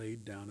 Christ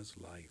laid down his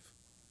life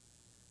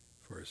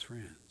for his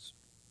friends.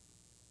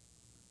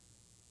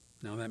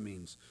 Now that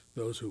means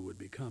those who would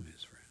become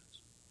his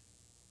friends.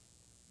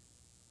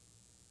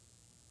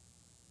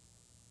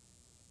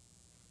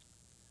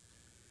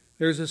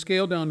 There's a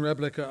scaled-down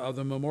replica of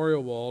the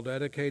memorial wall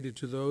dedicated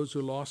to those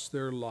who lost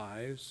their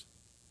lives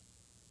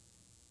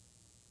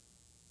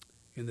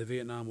in the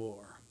Vietnam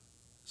War.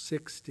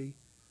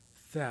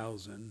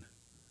 60,000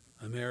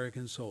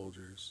 American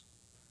soldiers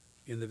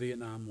in the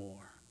Vietnam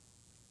War.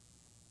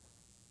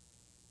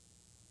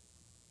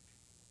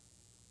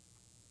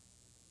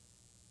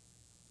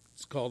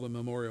 It's called a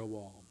memorial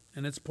wall.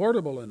 And it's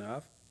portable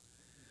enough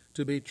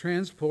to be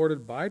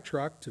transported by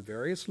truck to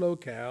various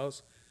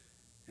locales,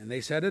 and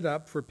they set it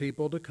up for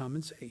people to come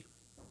and see.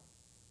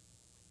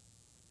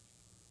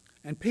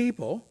 And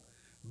people,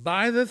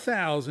 by the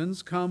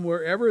thousands, come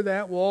wherever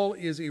that wall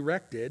is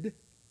erected,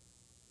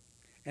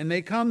 and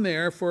they come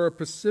there for a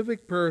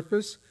specific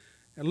purpose,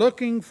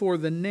 looking for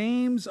the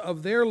names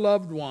of their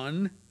loved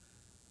one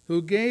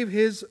who gave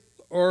his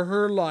or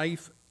her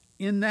life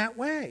in that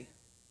way.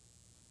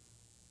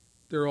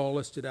 They're all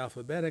listed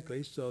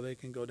alphabetically, so they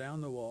can go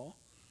down the wall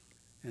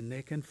and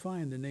they can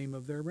find the name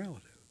of their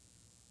relative.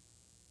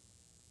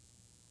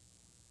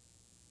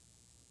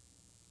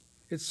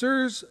 It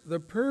serves the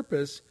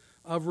purpose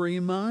of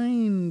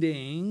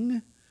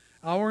reminding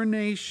our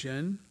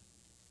nation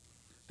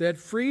that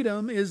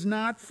freedom is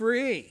not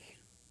free.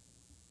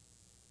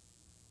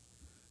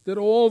 That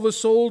all the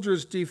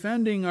soldiers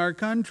defending our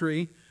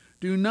country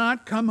do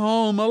not come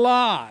home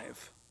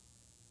alive.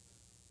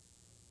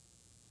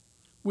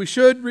 We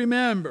should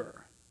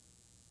remember.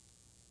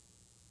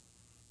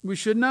 We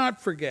should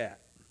not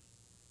forget.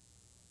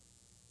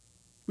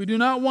 We do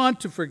not want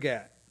to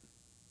forget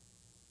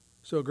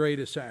so great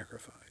a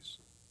sacrifice.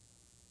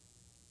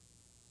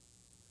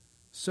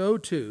 So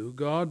too,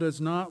 God does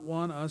not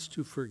want us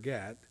to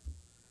forget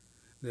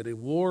that a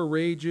war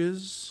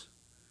rages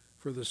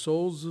for the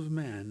souls of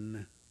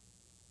men,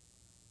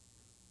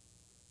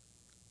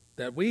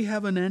 that we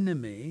have an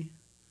enemy,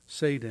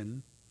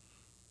 Satan,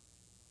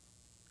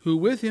 who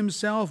with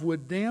himself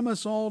would damn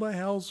us all to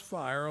hell's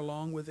fire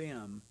along with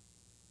him.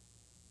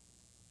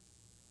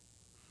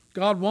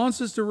 God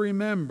wants us to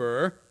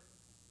remember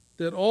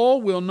that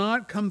all will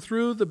not come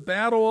through the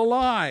battle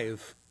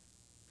alive.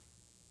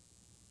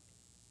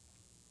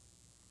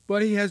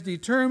 But he has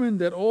determined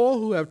that all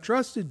who have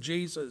trusted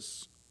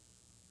Jesus,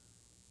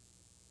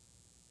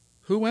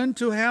 who went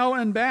to hell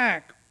and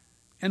back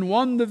and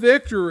won the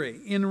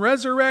victory in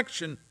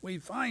resurrection, we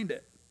find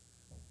it,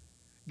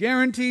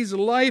 guarantees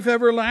life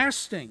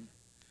everlasting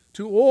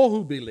to all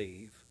who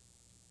believe.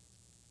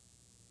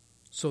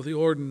 So the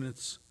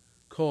ordinance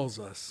calls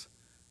us,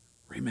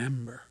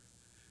 remember,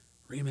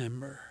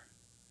 remember.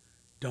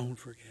 Don't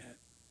forget.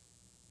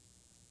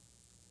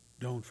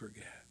 Don't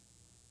forget.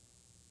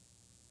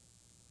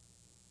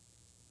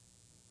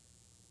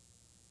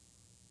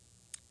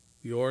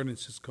 The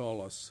ordinances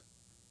call us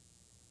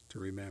to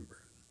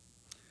remember.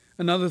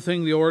 Another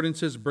thing the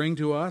ordinances bring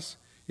to us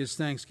is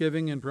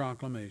thanksgiving and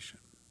proclamation.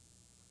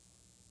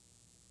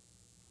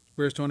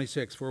 Verse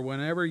 26, "For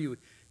whenever you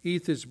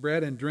eat this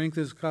bread and drink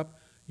this cup,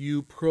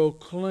 you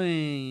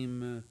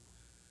proclaim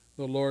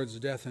the Lord's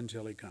death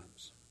until he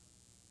comes."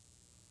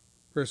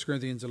 1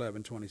 Corinthians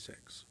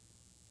 11:26.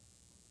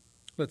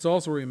 Let's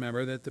also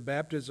remember that the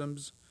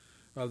baptisms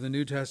of the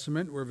New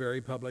Testament were very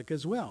public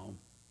as well.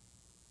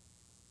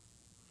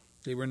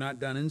 They were not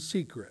done in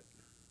secret.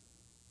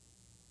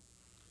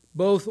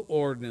 Both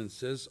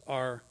ordinances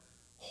are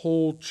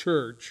whole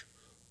church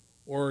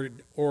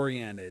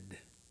oriented.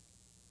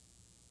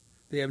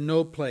 They have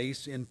no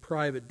place in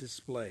private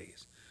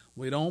displays.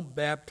 We don't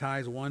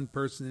baptize one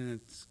person in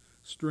its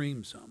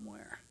stream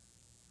somewhere.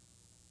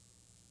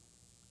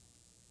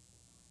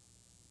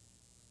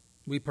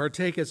 We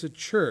partake as a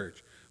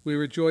church. We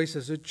rejoice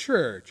as a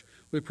church.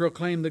 We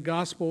proclaim the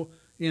gospel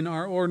in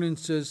our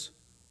ordinances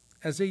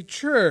as a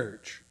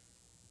church.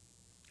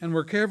 And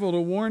we're careful to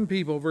warn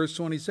people, verse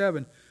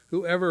 27,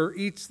 whoever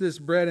eats this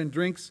bread and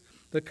drinks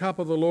the cup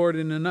of the Lord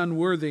in an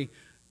unworthy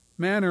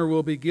manner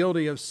will be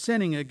guilty of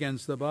sinning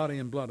against the body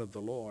and blood of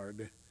the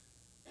Lord.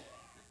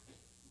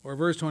 Or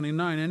verse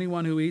 29,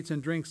 anyone who eats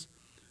and drinks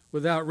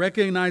without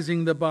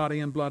recognizing the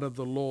body and blood of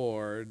the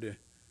Lord,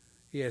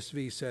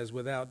 ESV says,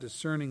 without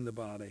discerning the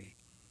body,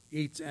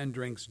 eats and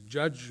drinks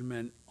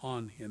judgment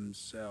on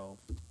himself.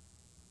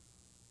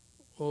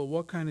 Oh,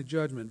 what kind of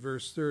judgment?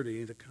 Verse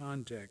 30, the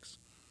context.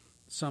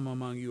 Some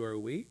among you are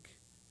weak,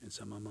 and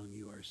some among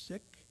you are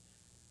sick.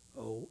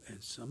 Oh,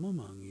 and some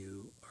among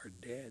you are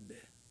dead.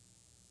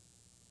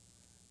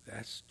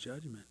 That's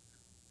judgment.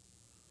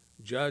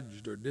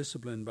 Judged or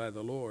disciplined by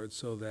the Lord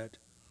so that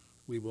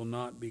we will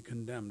not be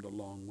condemned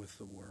along with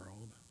the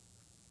world.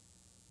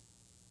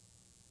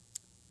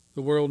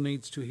 The world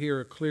needs to hear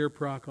a clear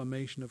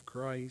proclamation of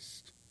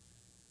Christ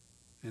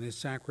and his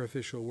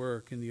sacrificial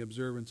work in the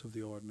observance of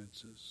the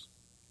ordinances.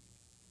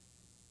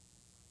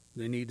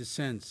 They need to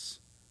sense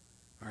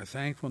our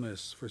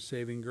thankfulness for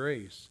saving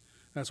grace.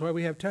 That's why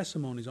we have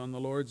testimonies on the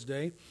Lord's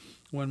Day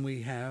when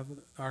we have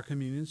our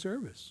communion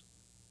service.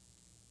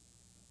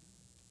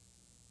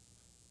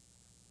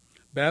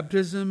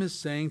 Baptism is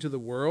saying to the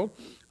world,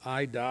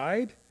 I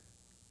died,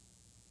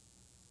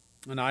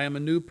 and I am a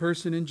new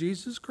person in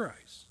Jesus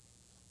Christ.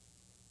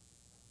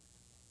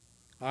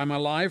 I'm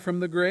alive from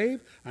the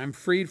grave. I'm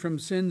freed from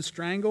sin's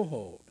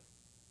stranglehold.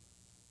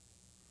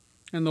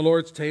 And the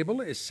Lord's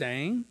table is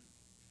saying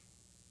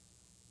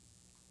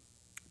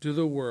to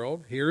the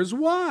world, here's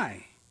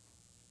why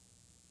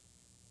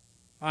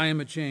I am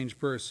a changed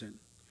person.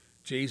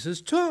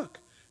 Jesus took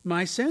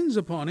my sins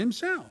upon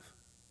himself.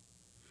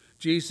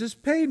 Jesus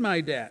paid my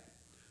debt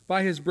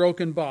by his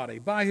broken body,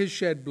 by his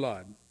shed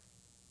blood.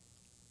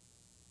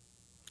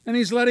 And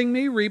he's letting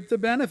me reap the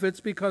benefits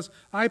because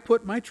I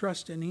put my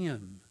trust in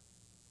him.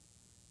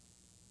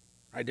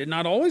 I did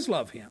not always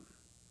love him.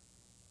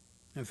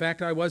 In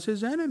fact, I was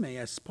his enemy,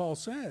 as Paul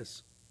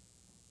says.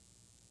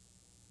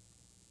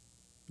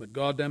 But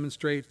God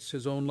demonstrates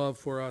his own love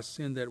for us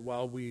in that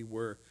while we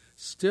were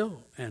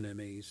still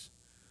enemies,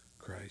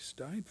 Christ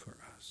died for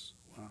us.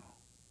 Wow.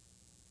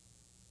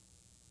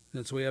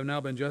 Since we have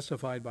now been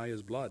justified by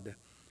his blood,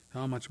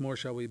 how much more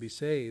shall we be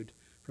saved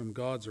from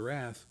God's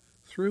wrath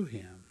through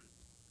him?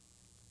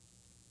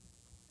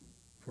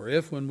 For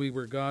if when we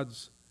were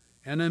God's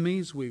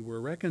enemies we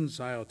were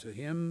reconciled to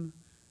him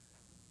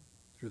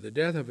through the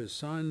death of his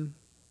Son,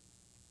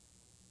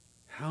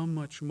 how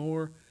much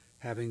more,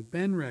 having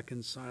been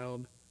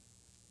reconciled,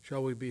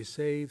 shall we be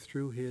saved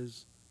through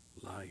his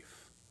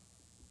life?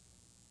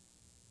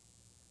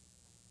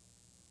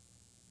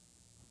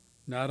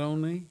 Not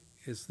only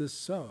is this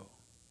so,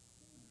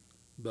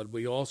 but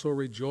we also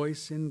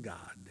rejoice in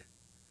God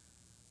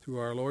through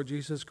our Lord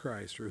Jesus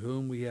Christ, through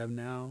whom we have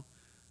now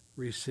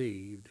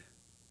received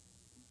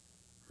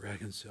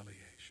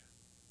reconciliation.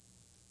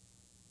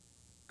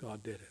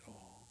 God did it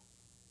all.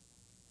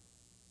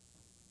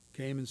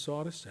 Came and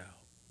sought us out,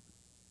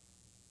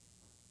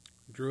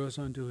 drew us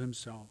unto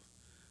himself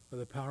by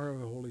the power of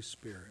the Holy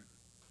Spirit,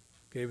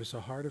 gave us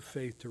a heart of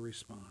faith to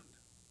respond,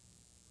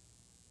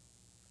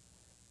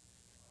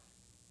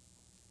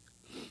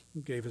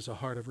 gave us a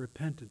heart of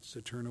repentance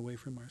to turn away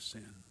from our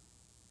sin,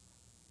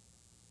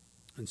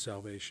 and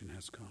salvation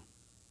has come.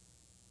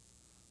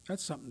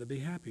 That's something to be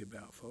happy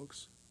about,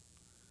 folks.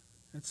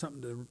 That's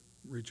something to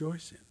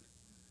rejoice in.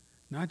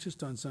 Not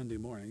just on Sunday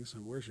mornings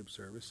and worship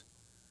service,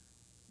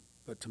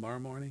 but tomorrow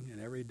morning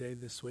and every day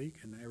this week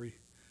and every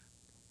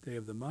day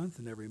of the month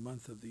and every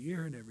month of the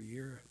year and every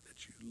year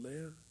that you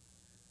live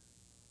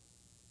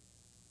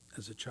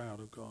as a child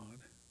of God,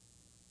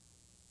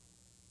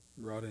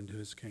 brought into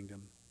his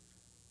kingdom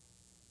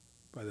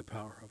by the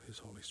power of his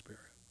Holy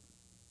Spirit.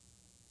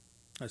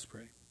 Let's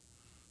pray.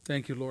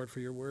 Thank you, Lord, for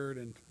your word,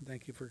 and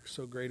thank you for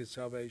so great a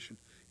salvation.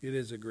 It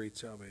is a great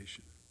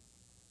salvation.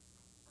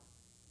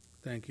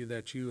 Thank you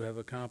that you have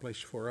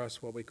accomplished for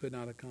us what we could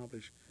not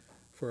accomplish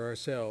for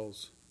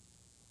ourselves.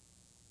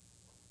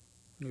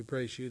 We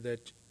praise you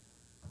that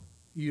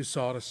you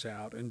sought us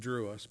out and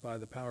drew us by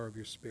the power of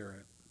your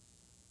Spirit.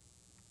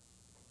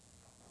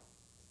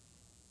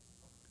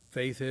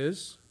 Faith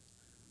is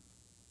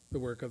the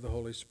work of the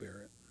Holy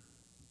Spirit.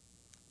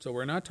 So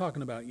we're not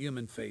talking about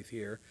human faith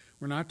here.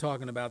 We're not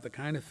talking about the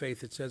kind of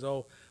faith that says,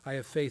 oh, I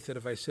have faith that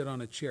if I sit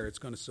on a chair, it's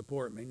going to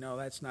support me. No,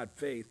 that's not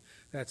faith.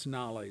 That's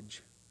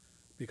knowledge.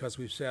 Because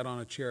we've sat on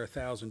a chair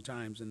 1,000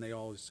 times and they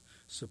always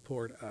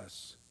support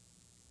us.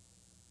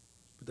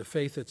 But the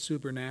faith that's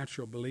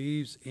supernatural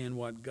believes in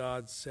what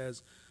God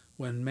says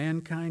when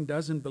mankind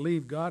doesn't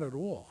believe God at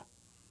all.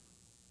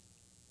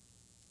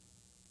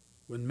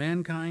 When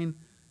mankind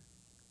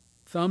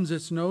thumbs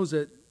its nose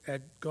at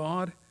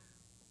God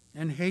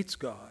and hates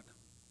God.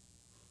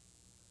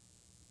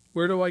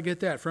 Where do I get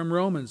that? From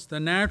Romans. The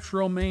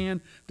natural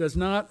man does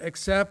not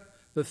accept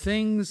the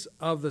things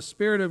of the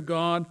Spirit of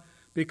God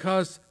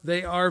because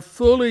they are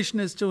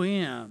foolishness to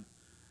him.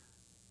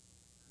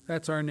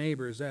 That's our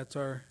neighbors. That's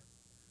our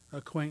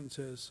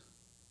acquaintances.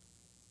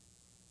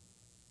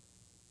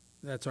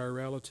 That's our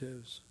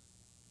relatives.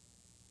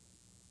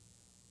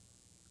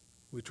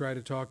 We try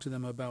to talk to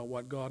them about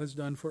what God has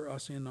done for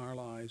us in our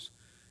lives,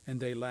 and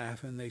they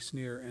laugh and they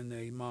sneer and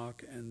they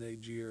mock and they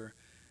jeer,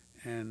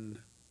 and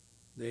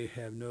they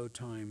have no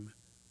time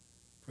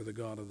for the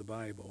God of the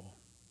Bible.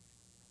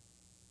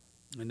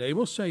 And they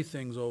will say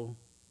things, oh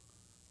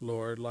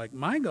Lord, like,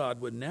 my God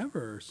would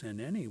never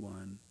send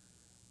anyone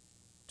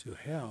to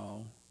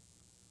hell.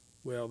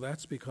 Well,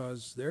 that's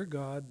because their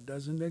God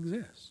doesn't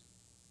exist.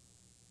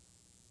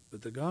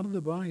 But the God of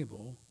the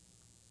Bible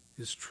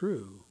is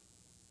true.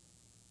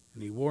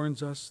 And he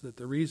warns us that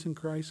the reason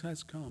Christ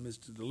has come is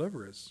to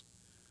deliver us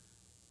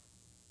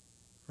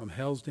from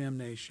hell's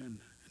damnation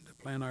and to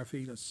plant our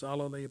feet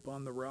solidly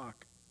upon the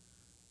rock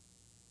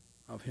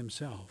of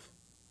himself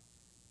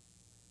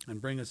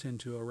and bring us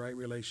into a right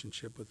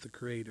relationship with the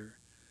Creator.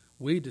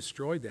 We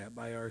destroyed that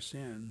by our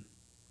sin.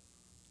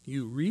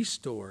 You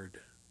restored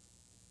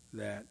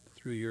that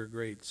through your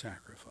great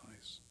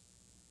sacrifice.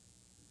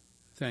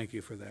 Thank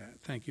you for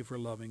that. Thank you for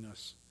loving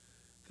us.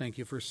 Thank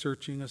you for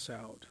searching us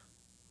out.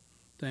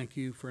 Thank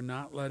you for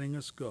not letting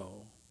us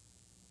go.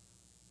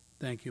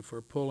 Thank you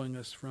for pulling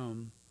us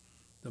from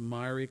the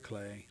miry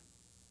clay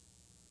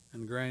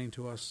and granting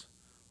to us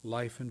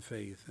life and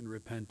faith and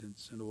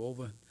repentance and all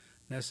the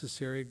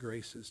necessary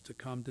graces to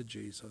come to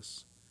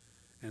Jesus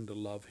and to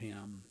love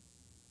him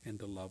and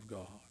to love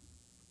God.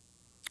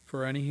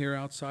 For any here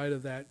outside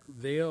of that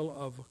veil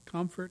of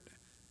comfort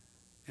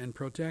and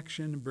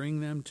protection,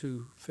 bring them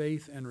to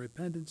faith and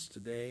repentance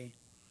today,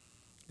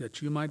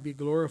 that you might be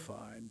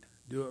glorified.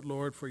 Do it,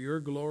 Lord, for your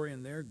glory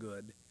and their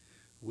good.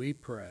 We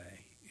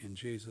pray in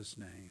Jesus'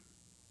 name.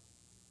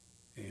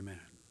 Amen.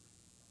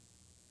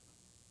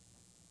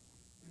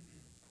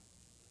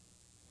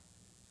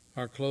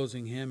 Our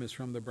closing hymn is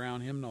from the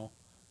Brown Hymnal,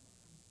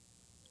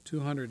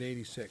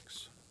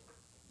 286.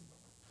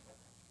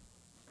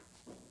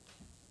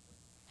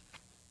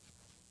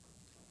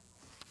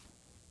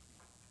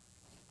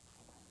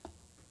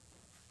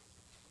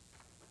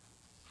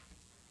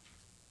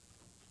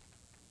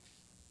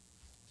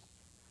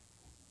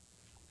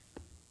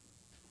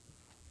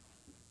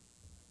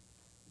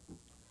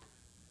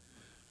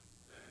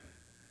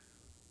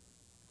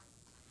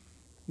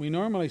 We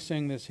normally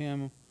sing this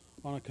hymn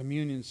on a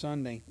communion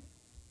Sunday,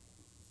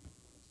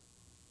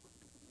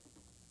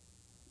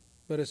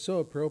 but it's so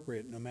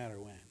appropriate no matter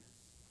when.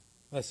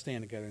 Let's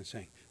stand together and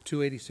sing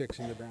 286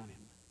 in the Brown Hymn.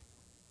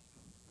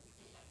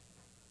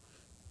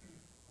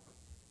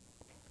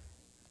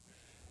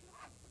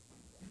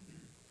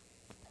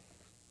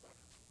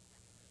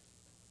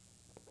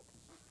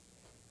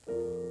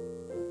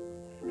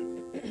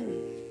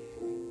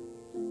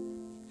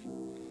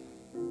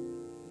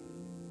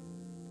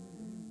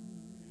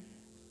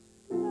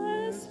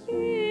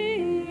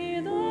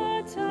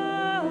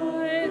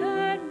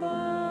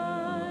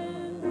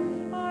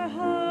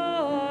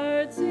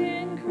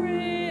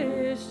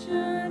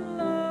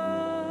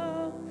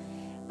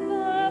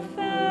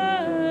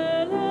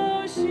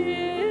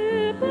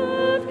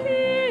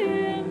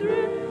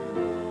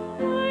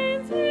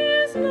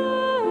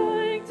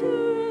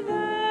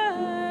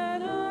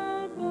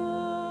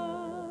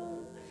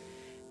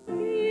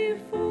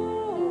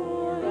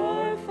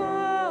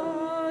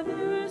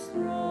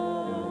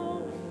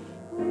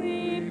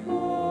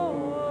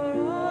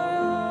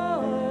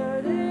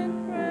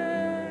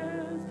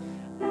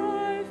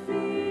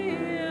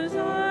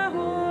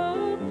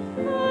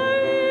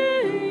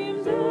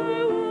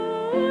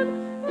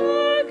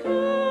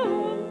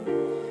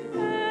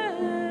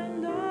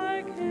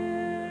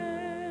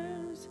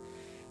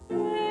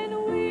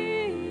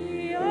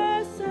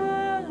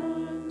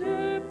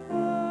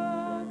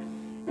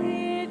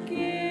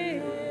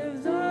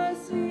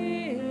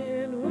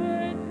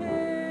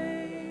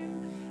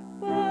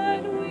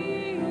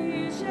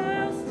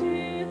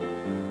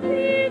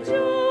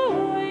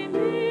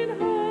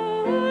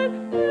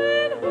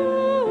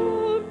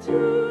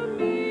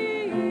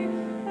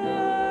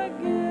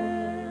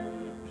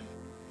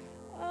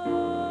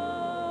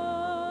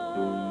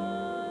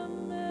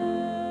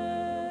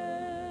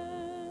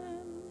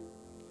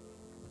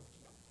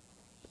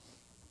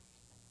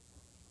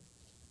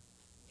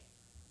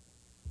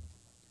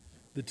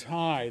 The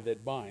tie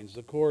that binds,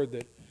 the cord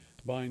that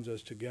binds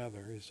us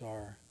together is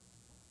our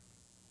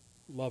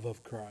love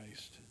of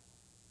Christ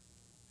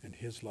and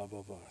his love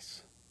of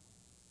us.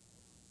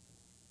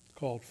 It's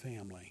called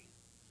family.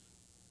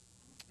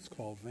 It's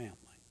called family.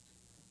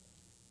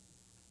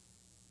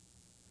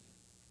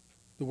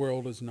 The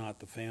world is not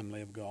the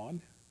family of God.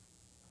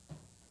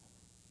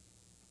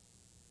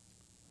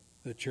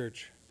 The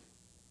church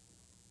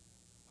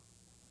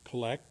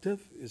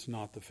collective is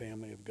not the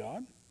family of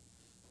God.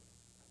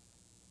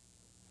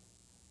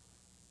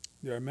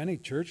 There are many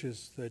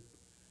churches that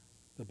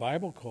the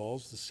Bible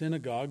calls the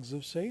synagogues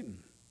of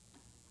Satan.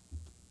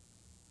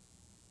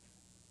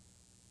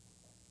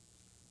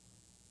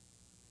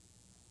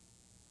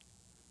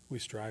 We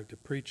strive to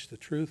preach the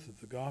truth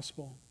of the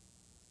gospel,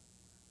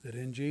 that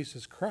in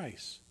Jesus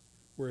Christ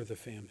we're the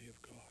family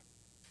of God.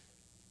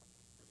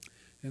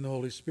 And the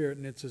Holy Spirit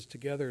knits us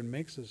together and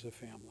makes us a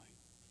family.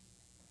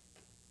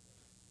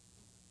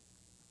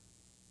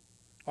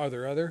 Are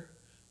there other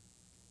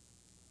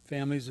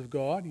families of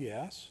God?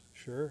 Yes,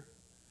 sure.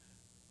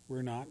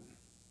 We're not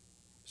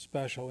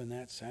special in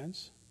that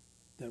sense,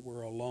 that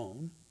we're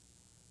alone.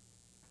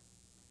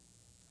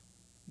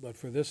 But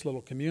for this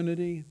little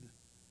community,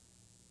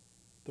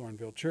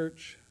 Thornville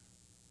Church,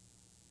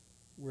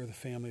 we're the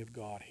family of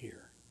God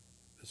here,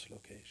 this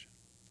location.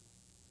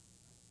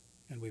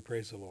 And we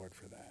praise the Lord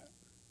for that.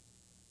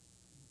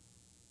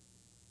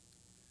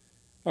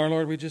 Our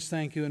Lord, we just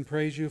thank you and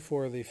praise you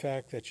for the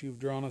fact that you've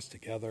drawn us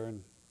together,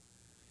 and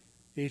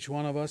each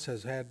one of us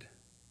has had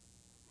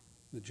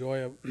the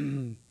joy of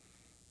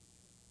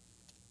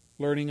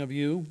learning of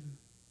you,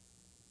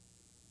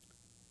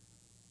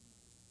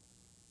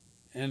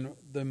 and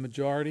the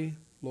majority,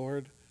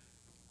 Lord,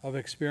 of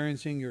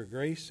experiencing your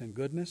grace and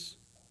goodness,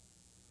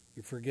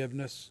 your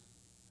forgiveness,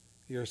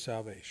 your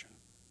salvation.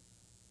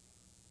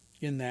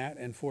 In that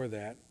and for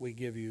that, we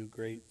give you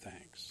great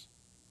thanks.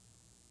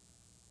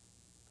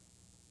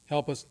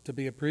 Help us to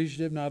be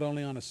appreciative not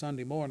only on a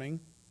Sunday morning,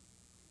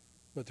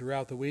 but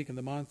throughout the week and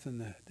the month and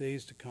the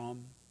days to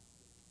come.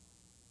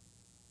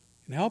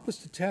 And help us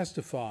to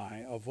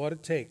testify of what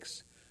it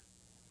takes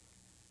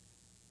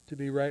to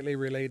be rightly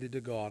related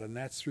to God, and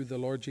that's through the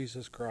Lord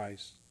Jesus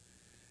Christ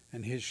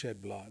and his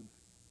shed blood.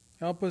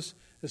 Help us,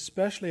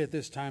 especially at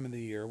this time of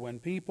the year, when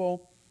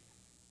people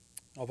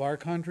of our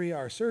country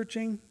are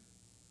searching.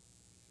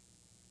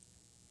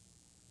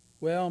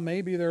 Well,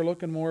 maybe they're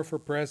looking more for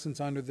presents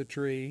under the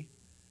tree,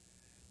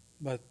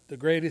 but the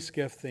greatest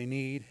gift they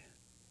need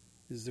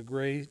is the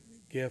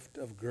great gift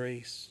of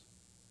grace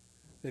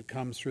that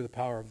comes through the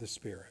power of the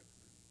Spirit.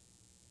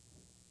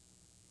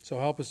 So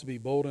help us to be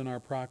bold in our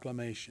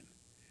proclamation.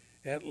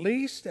 At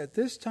least at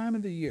this time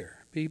of the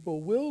year,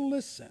 people will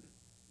listen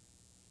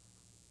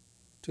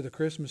to the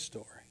Christmas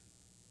story.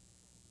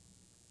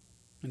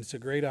 And it's a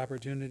great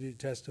opportunity to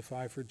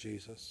testify for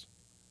Jesus.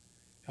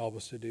 Help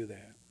us to do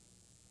that.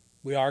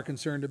 We are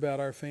concerned about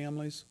our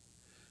families.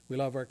 We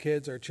love our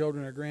kids, our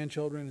children, our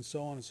grandchildren, and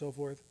so on and so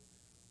forth.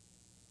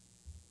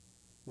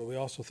 But we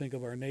also think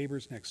of our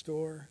neighbors next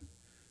door,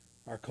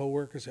 our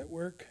co-workers at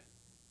work.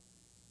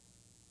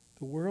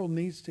 The world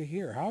needs to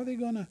hear. How are they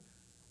going to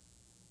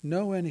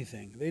know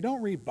anything? They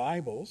don't read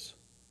Bibles.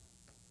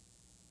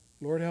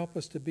 Lord, help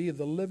us to be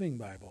the living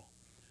Bible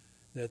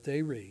that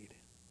they read.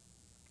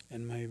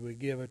 And may we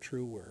give a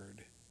true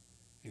word.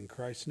 In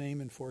Christ's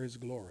name and for his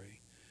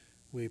glory,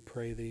 we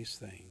pray these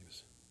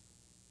things.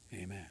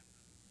 Amen.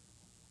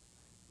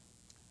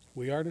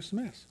 We are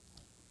dismissed.